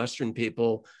most Western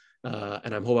people,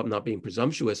 and I hope I'm not being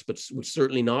presumptuous, but would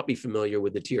certainly not be familiar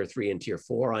with the tier 3 and tier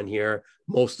 4 on here,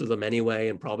 most of them anyway,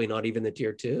 and probably not even the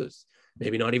tier 2s,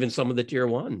 maybe not even some of the tier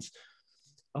 1s.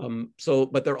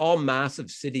 But they're all massive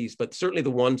cities, but certainly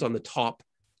the ones on the top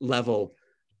level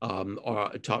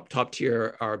are top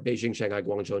tier are Beijing, Shanghai,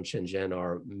 Guangzhou, and Shenzhen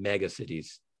are mega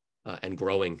cities and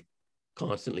growing,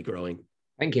 constantly growing.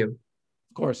 Thank you.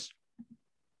 Of course.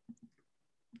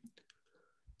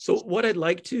 So what I'd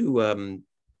like to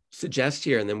suggest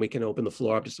here, and then we can open the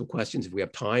floor up to some questions if we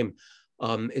have time,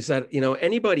 is that, you know,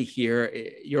 anybody here,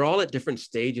 you're all at different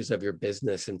stages of your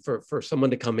business, and for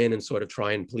someone to come in and sort of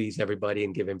try and please everybody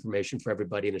and give information for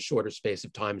everybody in a shorter space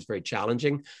of time is very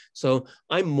challenging. So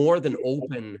I'm more than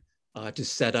open to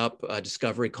set up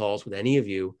discovery calls with any of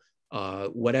you,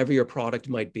 whatever your product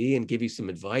might be, and give you some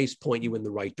advice, point you in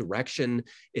the right direction.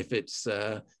 If it's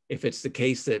the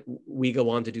case that we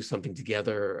go on to do something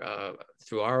together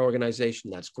through our organization,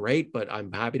 that's great, but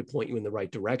I'm happy to point you in the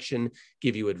right direction,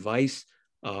 give you advice.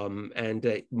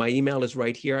 My email is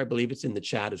right here. I believe it's in the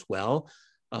chat as well.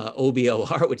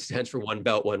 OBOR, which stands for One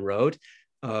Belt, One Road,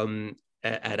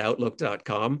 at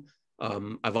outlook.com.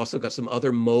 I've also got some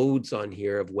other modes on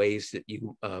here of ways that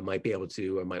you might be able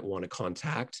to or might want to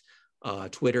contact.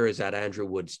 Twitter is at Andrew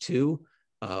Woods 2.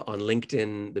 On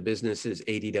LinkedIn, the business is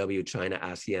ADW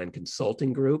China-ASEAN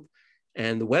Consulting Group.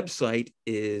 And the website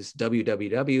is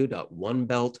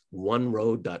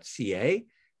www.onebeltoneroad.ca.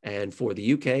 And for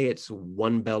the UK, it's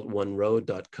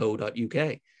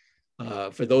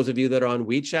onebeltoneroad.co.uk. For those of you that are on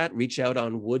WeChat, reach out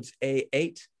on Woods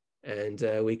A8,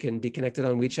 and we can be connected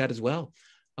on WeChat as well.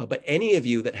 But any of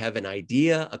you that have an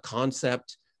idea, a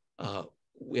concept,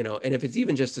 you know, and if it's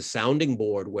even just a sounding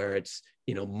board where it's,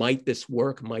 you know, might this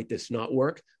work, might this not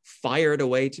work, fire it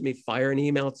away to me, fire an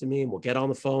email to me, and we'll get on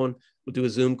the phone, we'll do a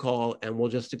Zoom call, and we'll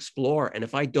just explore. And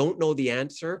if I don't know the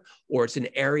answer, or it's an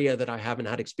area that I haven't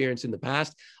had experience in the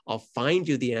past, I'll find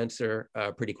you the answer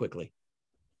pretty quickly.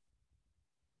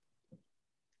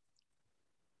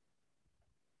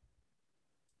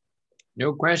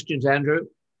 No questions, Andrew.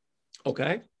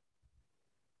 Okay.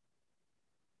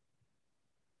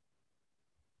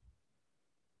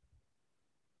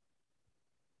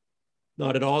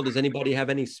 Not at all. Does anybody have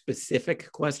any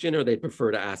specific question, or they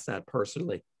prefer to ask that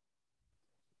personally?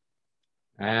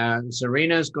 And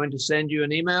Serena is going to send you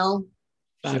an email.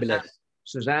 Fabulous.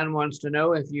 Suzanne wants to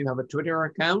know if you have a Twitter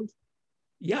account.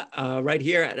 Yeah, right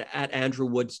here at Andrew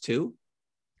Woods 2.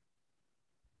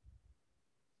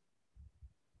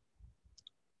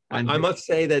 I must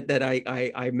say that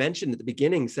I mentioned at the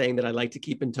beginning saying that I like to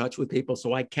keep in touch with people.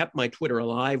 So I kept my Twitter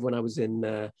alive when I was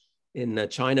in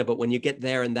China. But when you get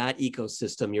there in that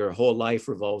ecosystem, your whole life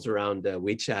revolves around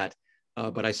WeChat.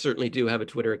 But I certainly do have a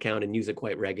Twitter account and use it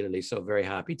quite regularly. So very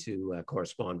happy to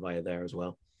correspond via there as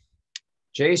well.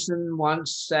 Jason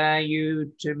wants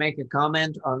you to make a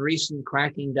comment on recent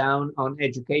cracking down on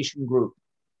education group.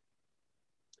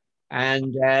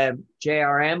 And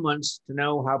JRM wants to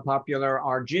know how popular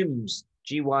are gyms,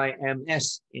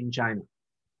 GYMS, in China.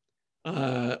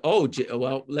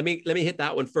 Well, let me hit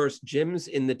that one first. Gyms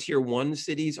in the tier 1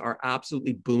 cities are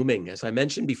absolutely booming. As I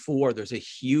mentioned before, there's a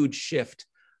huge shift.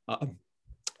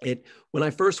 When I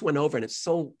first went over, and it's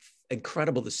so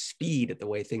incredible the speed at the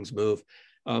way things move.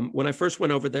 When I first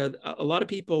went over there, a lot of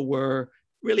people were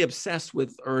really obsessed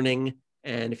with earning.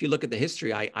 And if you look at the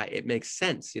history, it makes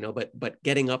sense, you know, but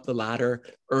getting up the ladder,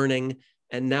 earning.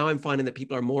 And now I'm finding that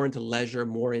people are more into leisure,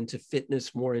 more into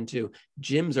fitness, more into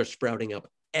gyms are sprouting up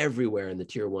everywhere in the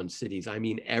tier 1 cities. I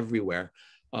mean, everywhere.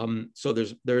 So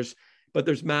there's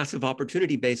massive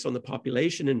opportunity based on the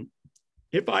population. And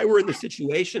if I were in the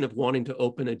situation of wanting to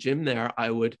open a gym there,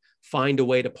 I would find a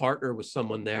way to partner with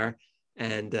someone there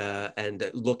and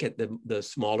look at the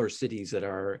smaller cities that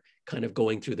are kind of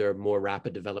going through their more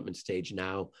rapid development stage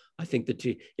now. I think that,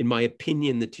 in my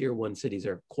opinion, the tier 1 cities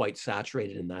are quite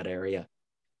saturated in that area.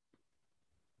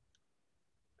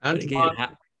 And again,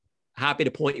 happy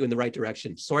to point you in the right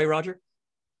direction. Sorry, Roger?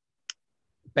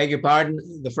 Beg your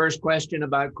pardon, the first question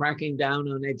about cracking down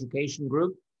on education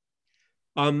group?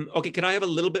 Okay, can I have a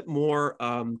little bit more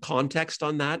context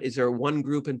on that? Is there one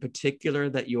group in particular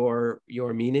that you're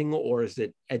meaning, or is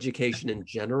it education in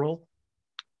general?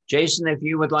 Jason, if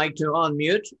you would like to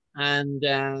unmute and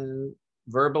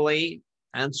verbally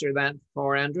answer that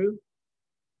for Andrew.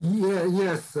 Yeah,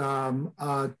 yes.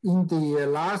 In the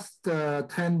last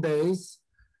 10 days,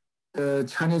 the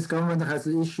Chinese government has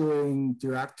issuing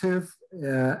directive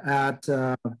at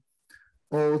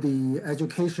all the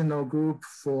educational group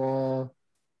for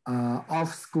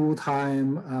off-school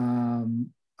time,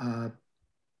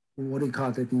 what do you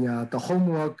call it, the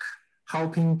homework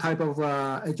helping type of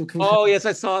education. Oh, yes,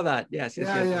 I saw that. Yes.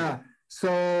 Yeah.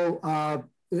 So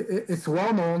it's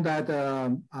well known that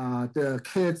the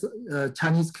kids,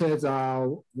 Chinese kids, are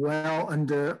well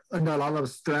under a lot of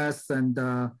stress and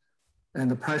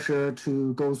the pressure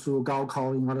to go through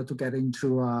Gaokao in order to get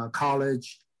into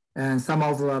college. And some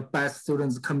of the best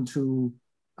students come to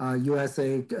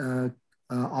USA,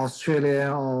 Australia,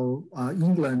 or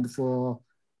England for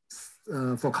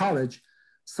college.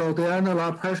 So they are under a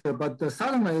lot of pressure. But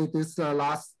suddenly, this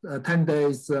last 10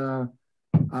 days, the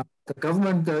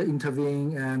government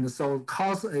intervened, and so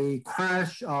caused a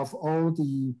crash of all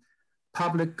the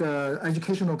public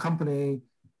educational company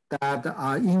that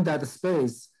are in that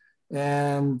space.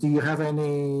 And do you have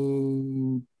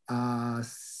any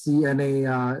see any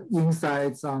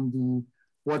insights on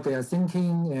what they are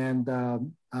thinking, and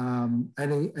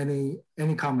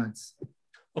any comments?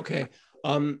 Okay.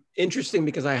 Interesting,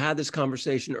 because I had this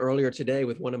conversation earlier today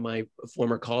with one of my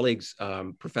former colleagues,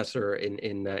 professor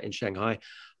in Shanghai,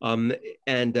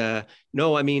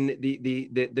 no, I mean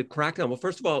the crackdown. Well,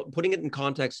 first of all, putting it in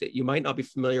context, you might not be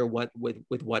familiar with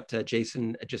what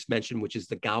Jason just mentioned, which is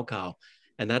the Gaokao,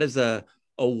 and that is a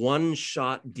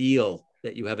one-shot deal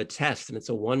that you have a test, and it's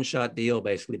a one-shot deal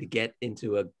basically to get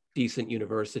into a decent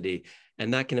university,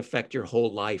 and that can affect your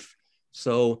whole life.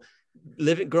 So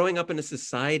growing up in a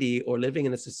society, or living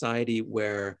in a society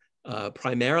where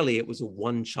primarily it was a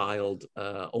one-child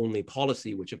only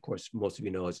policy, which of course most of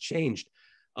you know has changed,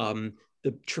 the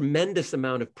tremendous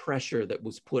amount of pressure that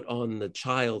was put on the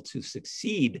child to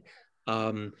succeed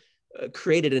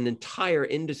created an entire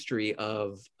industry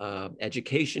of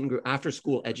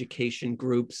after-school education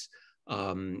groups,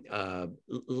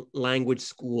 language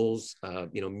schools,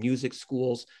 music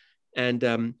schools,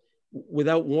 and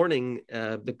without warning,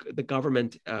 the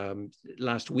government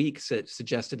last week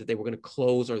suggested that they were going to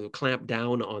close or clamp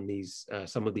down on these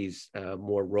some of these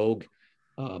more rogue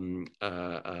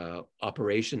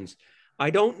operations. I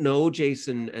don't know,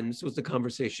 Jason, and this was the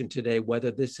conversation today,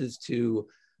 whether this is to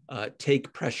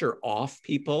take pressure off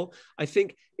people. I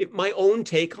think my own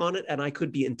take on it, and I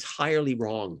could be entirely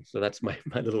wrong, so that's my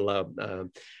little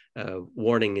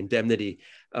warning indemnity.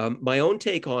 My own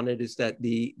take on it is that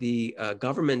the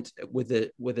government, with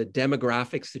a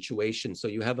demographic situation, so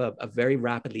you have a very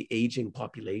rapidly aging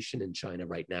population in China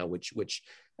right now, which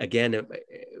again,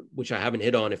 which I haven't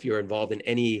hit on. If you're involved in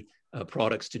any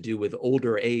products to do with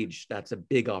older age, that's a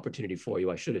big opportunity for you.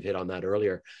 I should have hit on that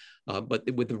earlier. But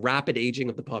with the rapid aging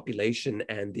of the population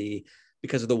and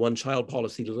because of the one-child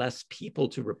policy, less people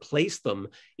to replace them,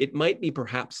 it might be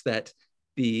perhaps that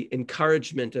the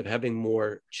encouragement of having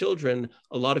more children,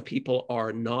 a lot of people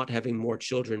are not having more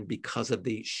children because of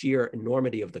the sheer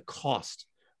enormity of the cost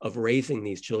of raising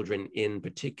these children, in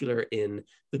particular in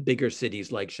the bigger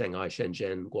cities like Shanghai,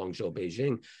 Shenzhen, Guangzhou,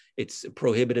 Beijing. It's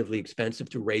prohibitively expensive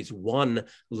to raise one,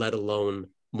 let alone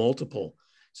multiple.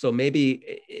 So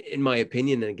maybe, in my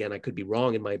opinion, and again, I could be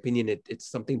wrong, in my opinion, it's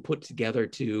something put together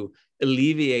to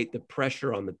alleviate the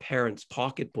pressure on the parents'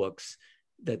 pocketbooks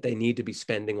that they need to be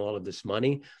spending all of this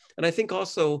money. And I think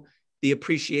also the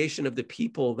appreciation of the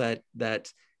people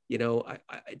that you know,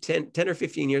 10 or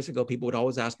 15 years ago, people would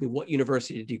always ask me, what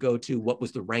university did you go to? What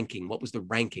was the ranking? What was the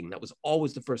ranking? That was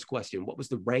always the first question. What was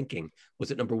the ranking?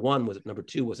 Was it number 1? Was it number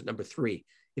 2? Was it number 3?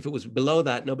 If it was below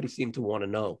that, nobody seemed to want to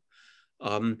know.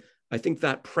 I think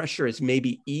that pressure is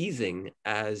maybe easing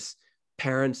as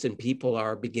parents and people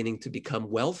are beginning to become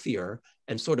wealthier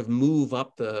and sort of move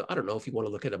up the, I don't know if you want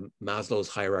to look at a Maslow's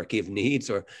hierarchy of needs,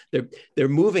 or they're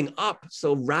moving up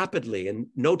so rapidly, and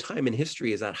no time in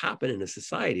history has that happened in a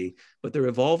society, but they're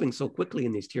evolving so quickly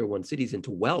in these tier 1 cities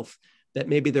into wealth that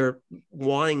maybe they're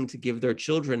wanting to give their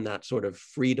children that sort of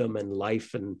freedom and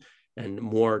life and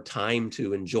more time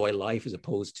to enjoy life as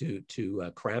opposed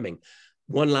to cramming.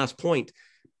 One last point.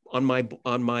 On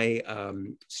my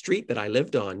street that I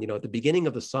lived on, you know, at the beginning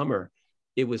of the summer,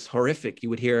 it was horrific. You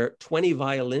would hear 20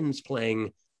 violins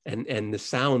playing, and the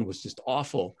sound was just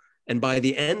awful. And by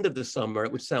the end of the summer,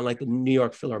 it would sound like the New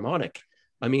York Philharmonic.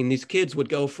 I mean, these kids would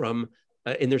go from,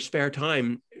 in their spare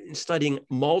time, studying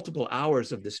multiple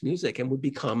hours of this music and would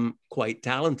become quite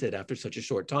talented after such a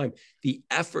short time. The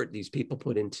effort these people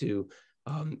put into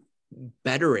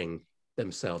bettering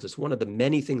themselves. It's one of the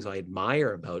many things I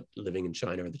admire about living in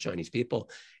China, or the Chinese people,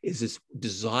 is this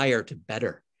desire to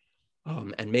better.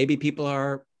 And maybe people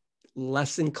are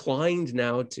less inclined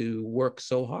now to work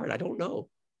so hard. I don't know.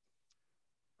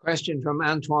 Question from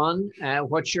Antoine.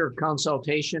 What's your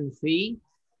consultation fee?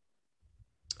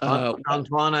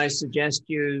 Antoine, I suggest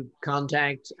you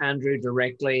contact Andrew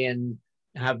directly and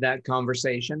have that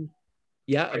conversation.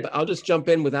 Yeah, I'll just jump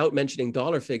in without mentioning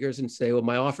dollar figures and say, well,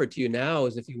 my offer to you now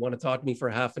is if you want to talk to me for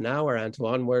half an hour,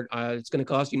 Antoine, where it's going to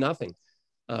cost you nothing.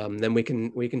 Then we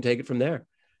can take it from there.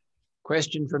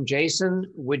 Question from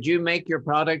Jason. Would you make your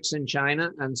products in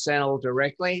China and sell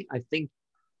directly? I think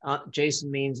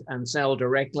Jason means and sell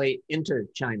directly into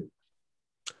China.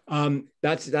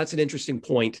 That's an interesting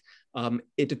point.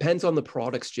 It depends on the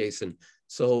products, Jason.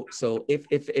 So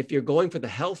if you're going for the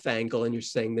health angle and you're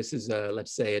saying this is,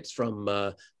 let's say it's from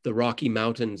the Rocky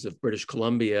Mountains of British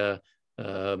Columbia,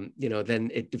 you know, then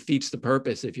it defeats the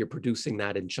purpose if you're producing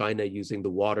that in China using the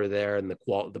water there and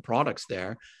the products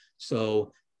there.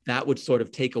 So that would sort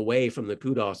of take away from the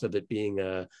kudos of it being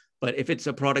a, but if it's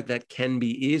a product that can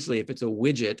be easily, if it's a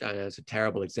widget, it's a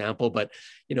terrible example, but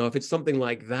you know, if it's something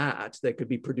like that could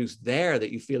be produced there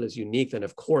that you feel is unique, then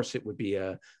of course it would be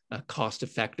a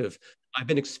cost-effective. I've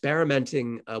been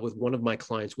experimenting with one of my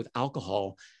clients with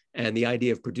alcohol, and the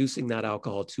idea of producing that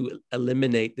alcohol to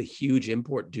eliminate the huge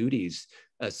import duties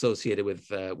associated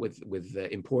with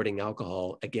importing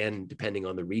alcohol, again, depending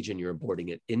on the region you're importing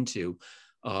it into,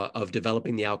 of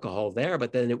developing the alcohol there,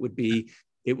 but then it would be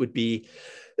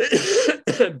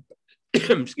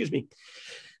excuse me,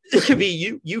 it'd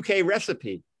be UK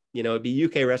recipe, you know, it'd be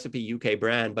UK recipe, UK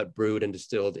brand, but brewed and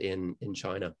distilled in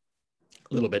China.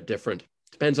 A little bit different.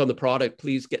 Depends on the product.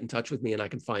 Please get in touch with me and I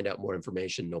can find out more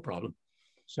information. No problem.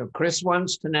 So Chris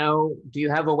wants to know, do you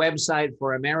have a website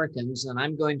for Americans? And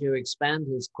I'm going to expand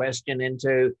his question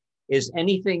into, is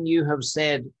anything you have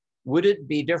said, would it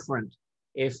be different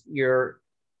if your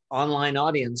online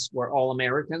audience were all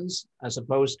Americans as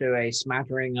opposed to a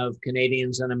smattering of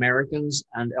Canadians and Americans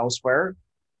and elsewhere?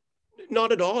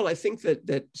 Not at all. I think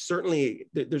that certainly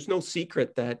there's no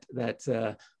secret that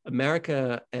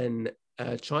America and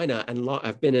China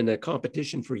have been in a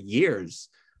competition for years.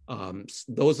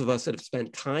 Those of us that have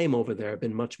spent time over there have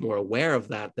been much more aware of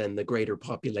that than the greater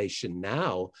population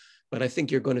now. But I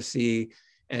think you're going to see,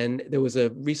 and there was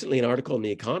recently an article in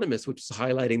The Economist which is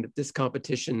highlighting that this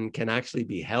competition can actually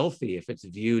be healthy if it's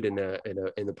viewed in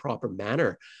the proper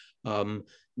manner.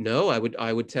 No,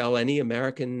 I would tell any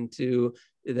American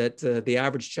that the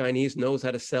average Chinese knows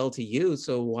how to sell to you.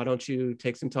 So why don't you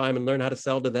take some time and learn how to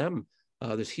sell to them?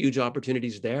 There's huge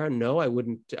opportunities there. No, I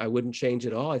wouldn't change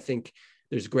at all. I think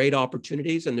there's great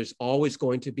opportunities, and there's always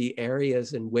going to be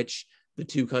areas in which the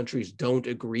two countries don't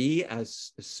agree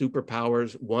as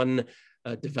superpowers, one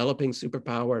developing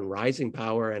superpower and rising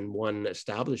power and one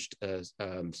established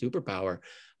superpower.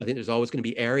 I think there's always going to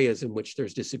be areas in which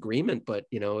there's disagreement, but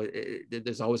you know,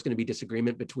 there's always going to be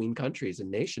disagreement between countries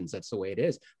and nations. That's the way it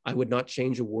is. I would not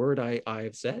change a word I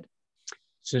have said.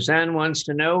 Suzanne wants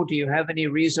to know, do you have any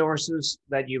resources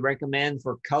that you recommend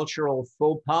for cultural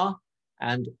faux pas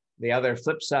and the other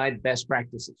flip side, best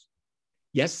practices?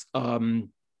 Yes.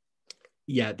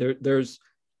 Yeah, there's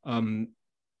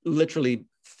literally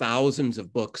thousands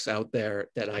of books out there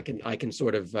that I can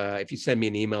sort of, if you send me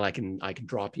an email, I can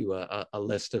drop you a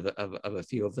list of a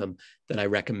few of them that I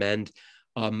recommend.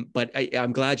 But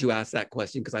I'm glad you asked that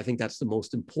question, because I think that's the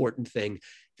most important thing.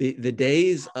 The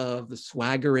days of the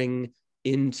swaggering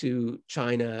into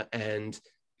China and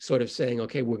sort of saying,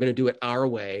 okay, we're going to do it our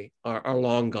way are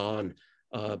long gone.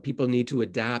 People need to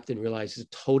adapt and realize it's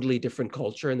a totally different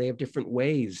culture and they have different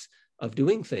ways of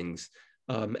doing things.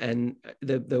 And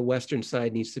the Western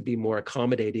side needs to be more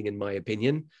accommodating, in my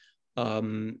opinion.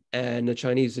 And the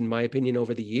Chinese, in my opinion,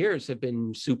 over the years have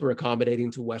been super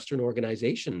accommodating to Western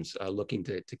organizations looking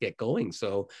to get going.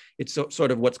 So it's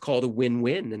sort of what's called a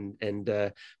win-win.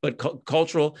 But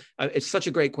cultural, it's such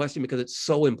a great question because it's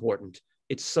so important.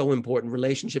 It's so important.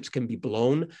 Relationships can be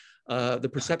blown. The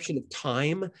perception of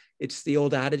time, it's the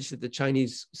old adage that the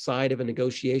Chinese side of a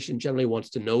negotiation generally wants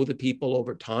to know the people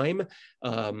over time.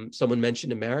 Someone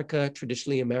mentioned America.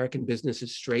 Traditionally, American business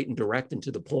is straight and direct and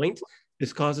to the point.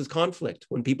 This causes conflict.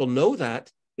 When people know that,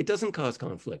 it doesn't cause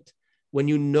conflict. When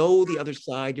you know the other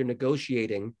side you're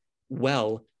negotiating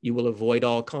well, you will avoid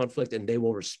all conflict and they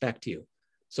will respect you.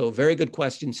 So very good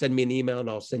question. Send me an email and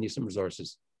I'll send you some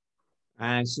resources.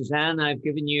 Suzanne, I've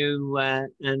given you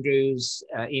Andrew's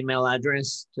email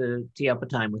address to tee up a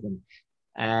time with him.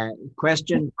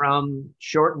 Question from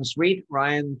short and sweet,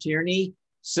 Ryan Tierney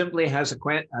simply has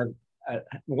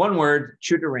one word,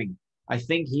 tutoring. I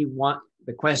think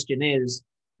the question is,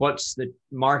 what's the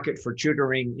market for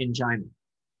tutoring in China?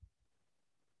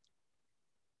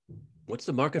 What's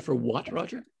the market for what,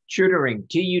 Roger? Tutoring,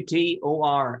 Tutoring.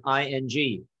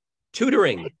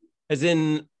 Tutoring, as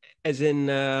in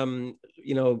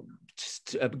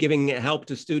giving help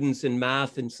to students in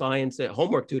math and science,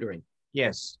 homework tutoring.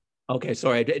 Yes. Okay,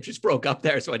 sorry, it just broke up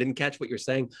there, so I didn't catch what you're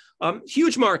saying.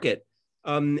 Huge market.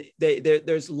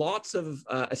 There's lots of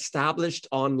established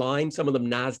online, some of them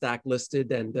NASDAQ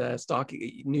listed and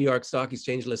New York Stock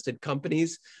Exchange listed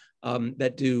companies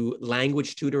that do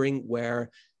language tutoring,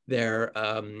 where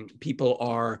the people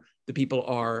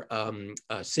are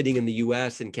sitting in the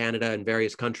US and Canada and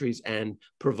various countries and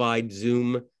provide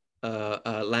Zoom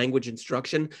language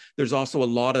instruction. There's also a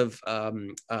lot of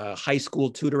high school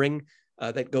tutoring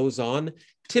that goes on.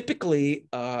 Typically,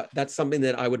 that's something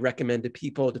that I would recommend to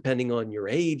people, depending on your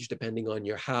age, depending on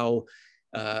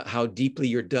how deeply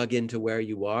you're dug into where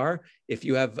you are. If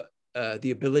you have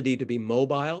the ability to be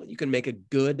mobile, you can make a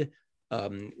good,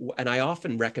 and I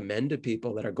often recommend to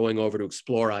people that are going over to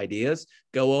explore ideas,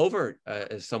 go over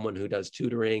as someone who does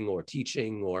tutoring or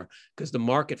teaching, because the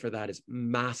market for that is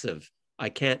massive.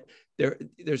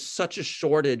 There's such a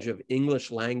shortage of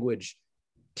English language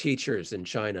teachers in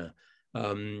China.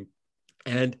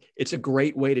 And it's a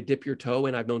great way to dip your toe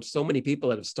in. I've known so many people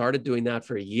that have started doing that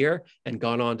for a year and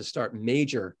gone on to start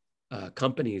major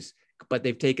companies, but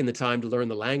they've taken the time to learn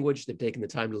the language, they've taken the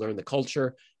time to learn the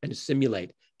culture and to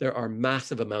simulate. There are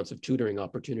massive amounts of tutoring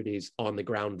opportunities on the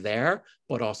ground there,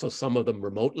 but also some of them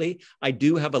remotely. I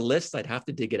do have a list, I'd have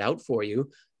to dig it out for you,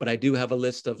 but I do have a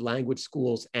list of language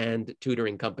schools and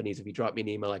tutoring companies. If you drop me an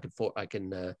email, I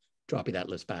can drop you that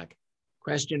list back.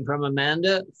 Question from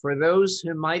Amanda. For those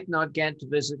who might not get to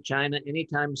visit China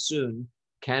anytime soon,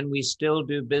 can we still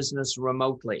do business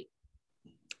remotely?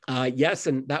 Yes,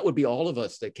 and that would be all of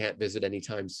us that can't visit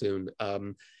anytime soon.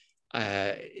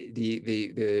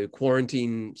 The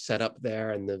quarantine setup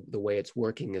there and the way it's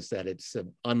working is that it's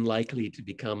unlikely to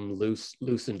become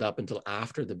loosened up until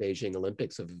after the Beijing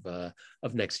Olympics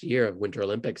of next year, of Winter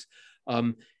Olympics.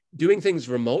 Doing things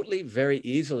remotely very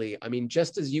easily. I mean,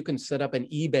 just as you can set up an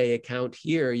eBay account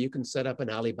here, you can set up an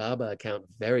Alibaba account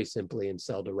very simply and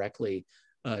sell directly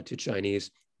to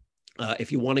Chinese. If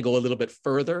you want to go a little bit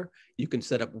further, you can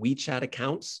set up WeChat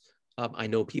accounts. I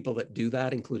know people that do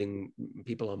that, including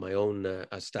people on my own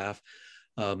staff.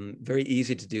 Very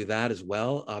easy to do that as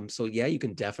well. So yeah, you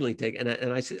can definitely take, and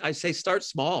I say start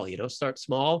small, start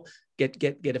small,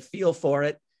 get a feel for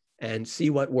it and see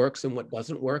what works and what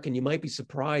doesn't work. And you might be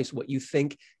surprised what you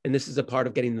think, and this is a part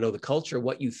of getting to know the culture,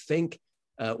 what you think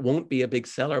won't be a big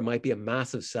seller might be a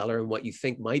massive seller, and what you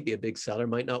think might be a big seller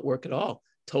might not work at all.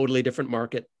 Totally different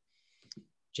market.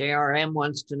 JRM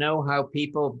wants to know how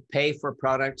people pay for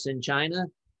products in China,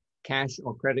 cash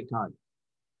or credit card.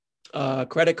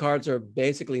 Credit cards are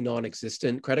basically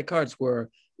non-existent. Credit cards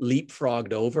were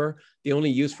leapfrogged over. The only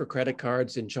use for credit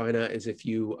cards in China is if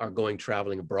you are going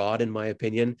traveling abroad, in my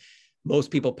opinion.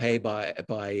 Most people pay by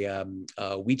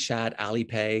WeChat,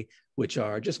 Alipay, which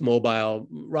are just mobile,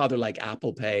 rather like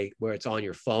Apple Pay, where it's on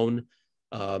your phone.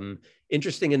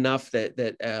 Interesting enough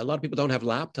that a lot of people don't have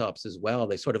laptops as well.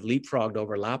 They sort of leapfrogged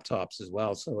over laptops as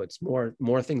well. So it's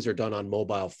more things are done on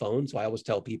mobile phones. So I always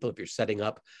tell people, if you're setting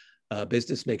up a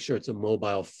business, make sure it's a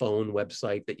mobile phone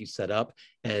website that you set up.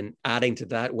 And adding to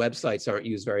that, websites aren't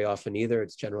used very often either.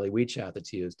 It's generally WeChat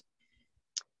that's used.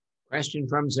 Question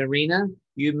from Zarina.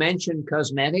 You mentioned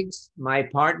cosmetics. My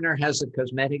partner has a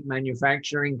cosmetic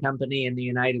manufacturing company in the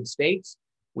United States.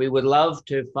 We would love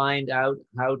to find out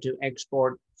how to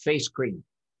export face cream.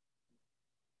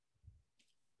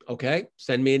 Okay,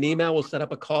 send me an email. We'll set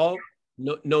up a call.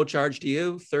 No charge to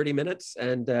you, 30 minutes,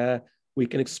 and we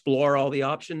can explore all the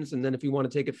options. And then if you want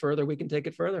to take it further, we can take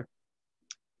it further.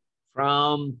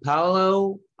 From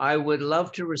Paolo, I would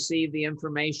love to receive the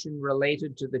information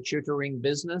related to the tutoring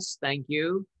business. Thank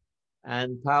you.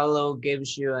 And Paolo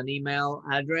gives you an email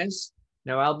address.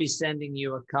 Now I'll be sending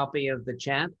you a copy of the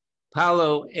chat.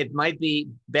 Paolo, it might be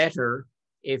better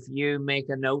if you make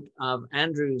a note of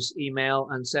Andrew's email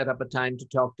and set up a time to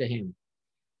talk to him.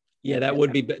 Yeah, that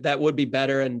would be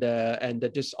better. And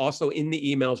just also in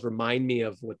the emails, remind me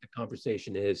of what the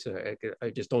conversation is. I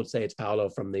just don't say it's Paolo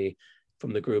from the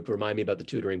group. Remind me about the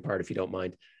tutoring part, if you don't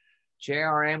mind.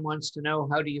 JRM wants to know,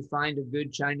 how do you find a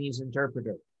good Chinese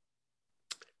interpreter?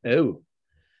 Oh,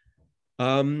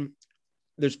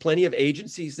 there's plenty of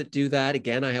agencies that do that.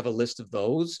 Again, I have a list of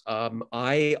those.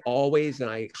 I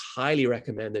highly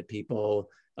recommend that people,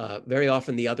 very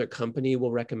often the other company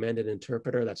will recommend an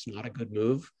interpreter. That's not a good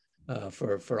move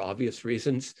for obvious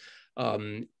reasons.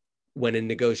 When in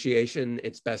negotiation,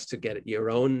 it's best to get your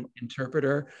own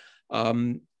interpreter.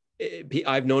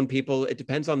 I've known people, it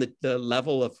depends on the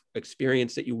level of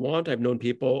experience that you want. I've known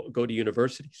people go to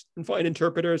universities and find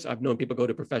interpreters. I've known people go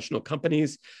to professional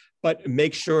companies, but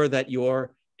make sure that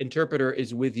your interpreter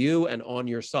is with you and on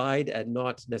your side and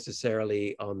not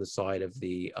necessarily on the side of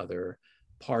the other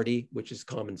party, which is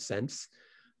common sense.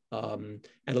 And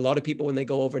a lot of people, when they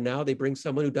go over now, they bring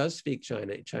someone who does speak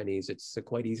Chinese. It's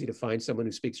quite easy to find someone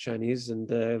who speaks Chinese, and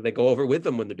they go over with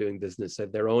them when they're doing business,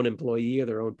 their own employee or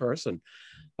their own person.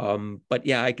 But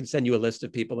yeah, I can send you a list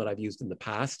of people that I've used in the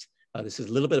past. This is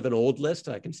a little bit of an old list.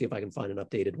 I can see if I can find an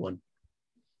updated one.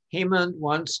 Hemant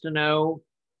wants to know,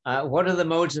 what are the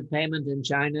modes of payment in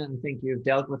China? I think you've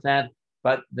dealt with that.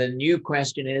 But the new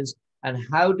question is, and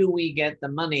how do we get the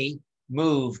money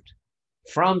moved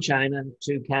from China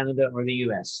to Canada or the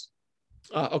US?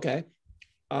 Okay.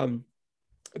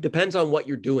 It depends on what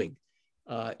you're doing.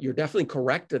 You're definitely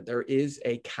correct that there is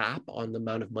a cap on the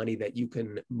amount of money that you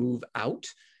can move out.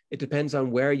 It depends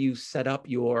on where you set up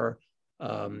your,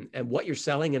 and what you're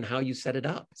selling and how you set it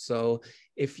up. So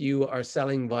if you are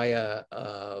selling via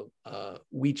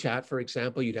WeChat, for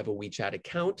example, you'd have a WeChat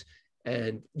account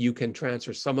and you can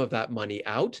transfer some of that money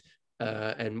out.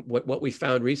 And what we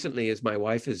found recently is, my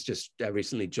wife has just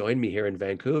recently joined me here in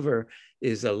Vancouver,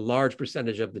 is a large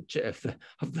percentage of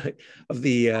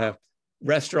the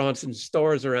restaurants and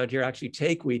stores around here actually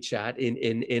take WeChat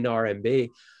in RMB.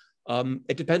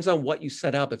 It depends on what you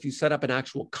set up. If you set up an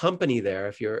actual company there,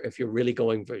 if you're really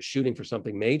shooting for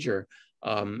something major,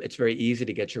 it's very easy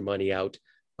to get your money out,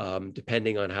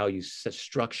 depending on how you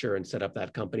structure and set up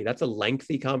that company. That's a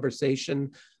lengthy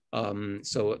conversation.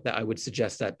 So I would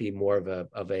suggest that be more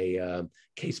of a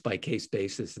case-by-case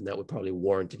basis, and that would probably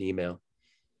warrant an email.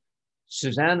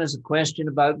 Suzanne has a question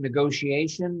about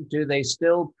negotiation. Do they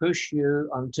still push you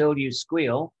until you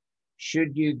squeal?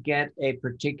 Should you get a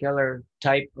particular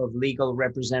type of legal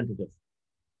representative?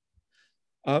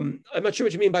 I'm not sure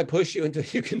what you mean by push you until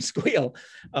you can squeal.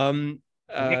 You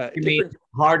mean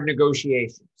hard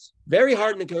negotiations. Very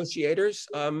hard negotiators,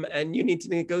 and you need to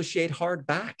negotiate hard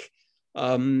back.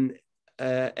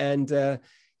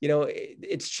 You know,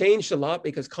 it's changed a lot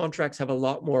because contracts have a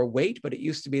lot more weight, but it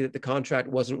used to be that the contract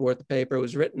wasn't worth the paper it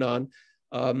was written on.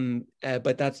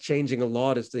 But that's changing a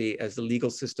lot as the legal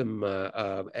system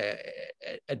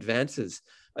advances.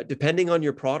 Depending on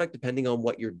your product, depending on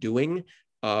what you're doing,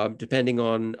 depending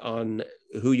on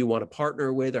who you want to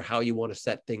partner with or how you want to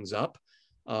set things up.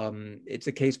 It's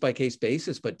a case-by-case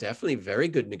basis, but definitely very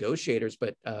good negotiators.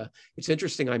 But it's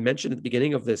interesting, I mentioned at the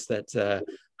beginning of this that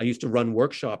I used to run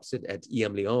workshops at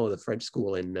EM Lyon, the French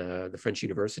school in the French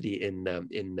university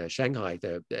in Shanghai,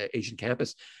 the Asian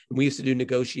campus. And we used to do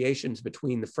negotiations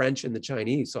between the French and the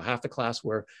Chinese. So half the class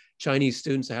were Chinese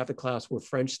students, half the class were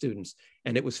French students.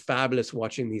 And it was fabulous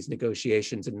watching these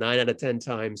negotiations. And 9 out of 10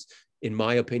 times, in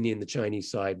my opinion, the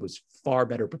Chinese side was far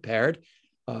better prepared.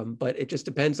 But it just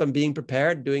depends on being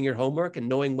prepared, doing your homework, and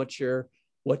knowing what you're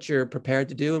prepared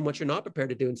to do and what you're not prepared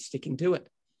to do, and sticking to it.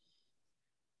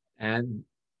 And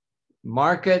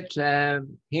market,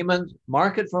 Hemant,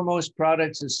 market for most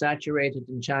products is saturated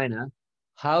in China.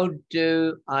 how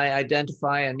do I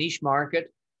identify a niche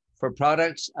market for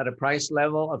products at a price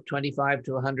level of $25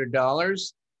 to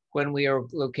 $100 when we are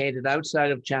located outside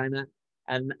of China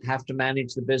and have to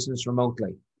manage the business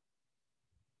remotely?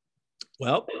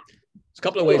 Well, there's a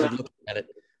couple of ways of looking at it.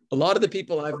 A lot of the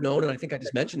people I've known, and I think I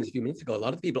just mentioned this a few minutes ago, a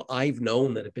lot of the people I've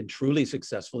known that have been truly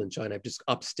successful in China have just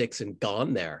up sticks and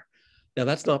gone there. Now,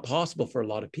 that's not possible for a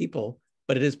lot of people,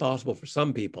 but it is possible for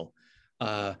some people.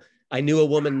 I knew a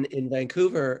woman in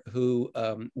Vancouver who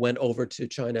went over to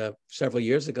China several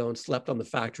years ago and slept on the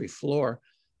factory floor,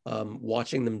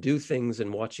 watching them do things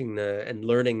and watching and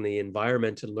learning the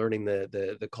environment and learning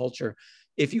the culture.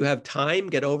 If you have time,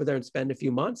 get over there and spend a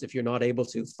few months. If you're not able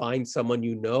to, find someone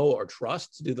you know or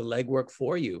trust to do the legwork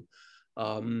for you.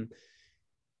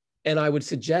 And I would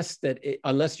suggest that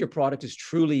unless your product is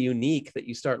truly unique, that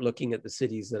you start looking at the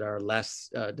cities that are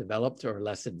less developed or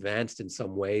less advanced in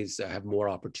some ways, have more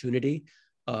opportunity,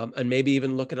 and maybe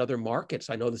even look at other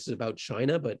markets. I know this is about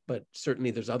China, but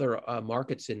certainly there's other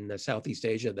markets in Southeast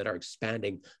Asia that are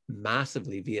expanding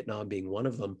massively, Vietnam being one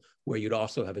of them, where you'd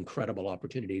also have incredible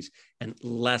opportunities and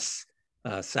less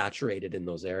saturated in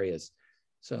those areas.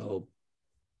 So.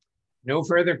 No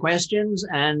further questions.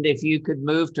 And if you could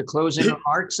move to closing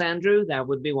remarks, Andrew, that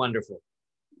would be wonderful.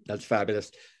 That's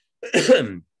fabulous.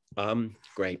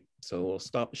 Great. So we'll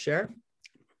stop the share.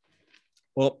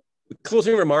 Well,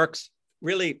 closing remarks,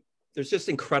 really, there's just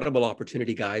incredible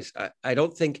opportunity, guys. I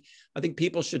think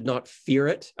people should not fear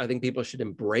it. I think people should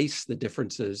embrace the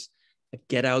differences,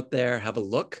 get out there, have a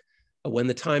look when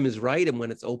the time is right and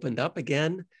when it's opened up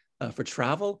again for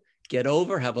travel. Get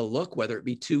over, have a look, whether it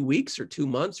be 2 weeks or 2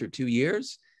 months or 2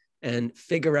 years, and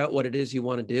figure out what it is you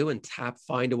want to do and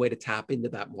find a way to tap into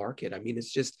that market. I mean,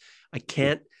 it's just, I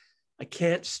can't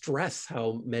stress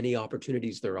how many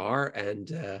opportunities there are.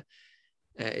 And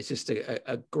it's just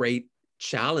a great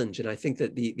challenge. And I think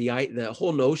that the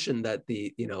whole notion that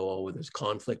there's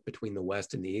conflict between the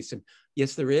West and the East, and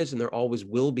yes, there is, and there always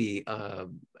will be,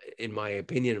 in my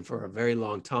opinion, for a very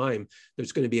long time.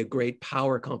 There's going to be a great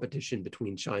power competition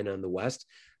between China and the West,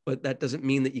 but that doesn't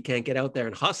mean that you can't get out there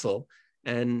and hustle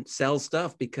and sell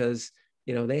stuff, because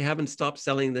they haven't stopped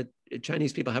selling. The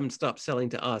Chinese people haven't stopped selling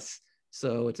to us.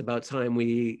 So it's about time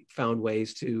we found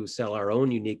ways to sell our own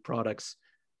unique products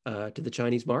to the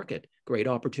Chinese market. Great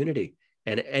opportunity.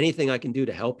 And anything I can do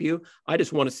to help you, I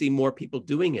just want to see more people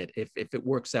doing it. If it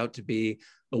works out to be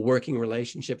a working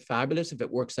relationship, fabulous. If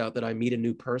it works out that I meet a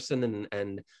new person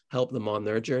and help them on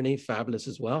their journey, fabulous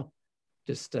as well.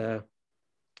 Just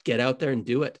get out there and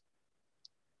do it.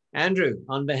 Andrew,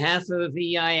 on behalf of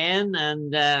EIN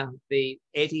and the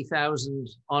 80,000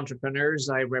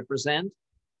 entrepreneurs I represent,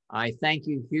 I thank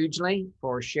you hugely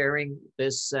for sharing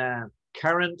this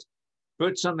current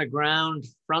boots on the ground,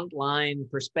 frontline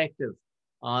perspective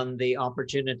on the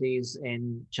opportunities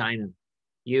in China.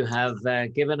 You have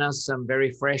given us some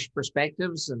very fresh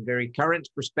perspectives and very current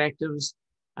perspectives.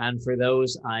 And for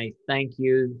those, I thank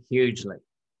you hugely.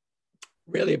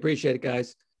 Really appreciate it,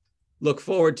 guys. Look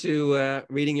forward to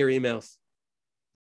reading your emails.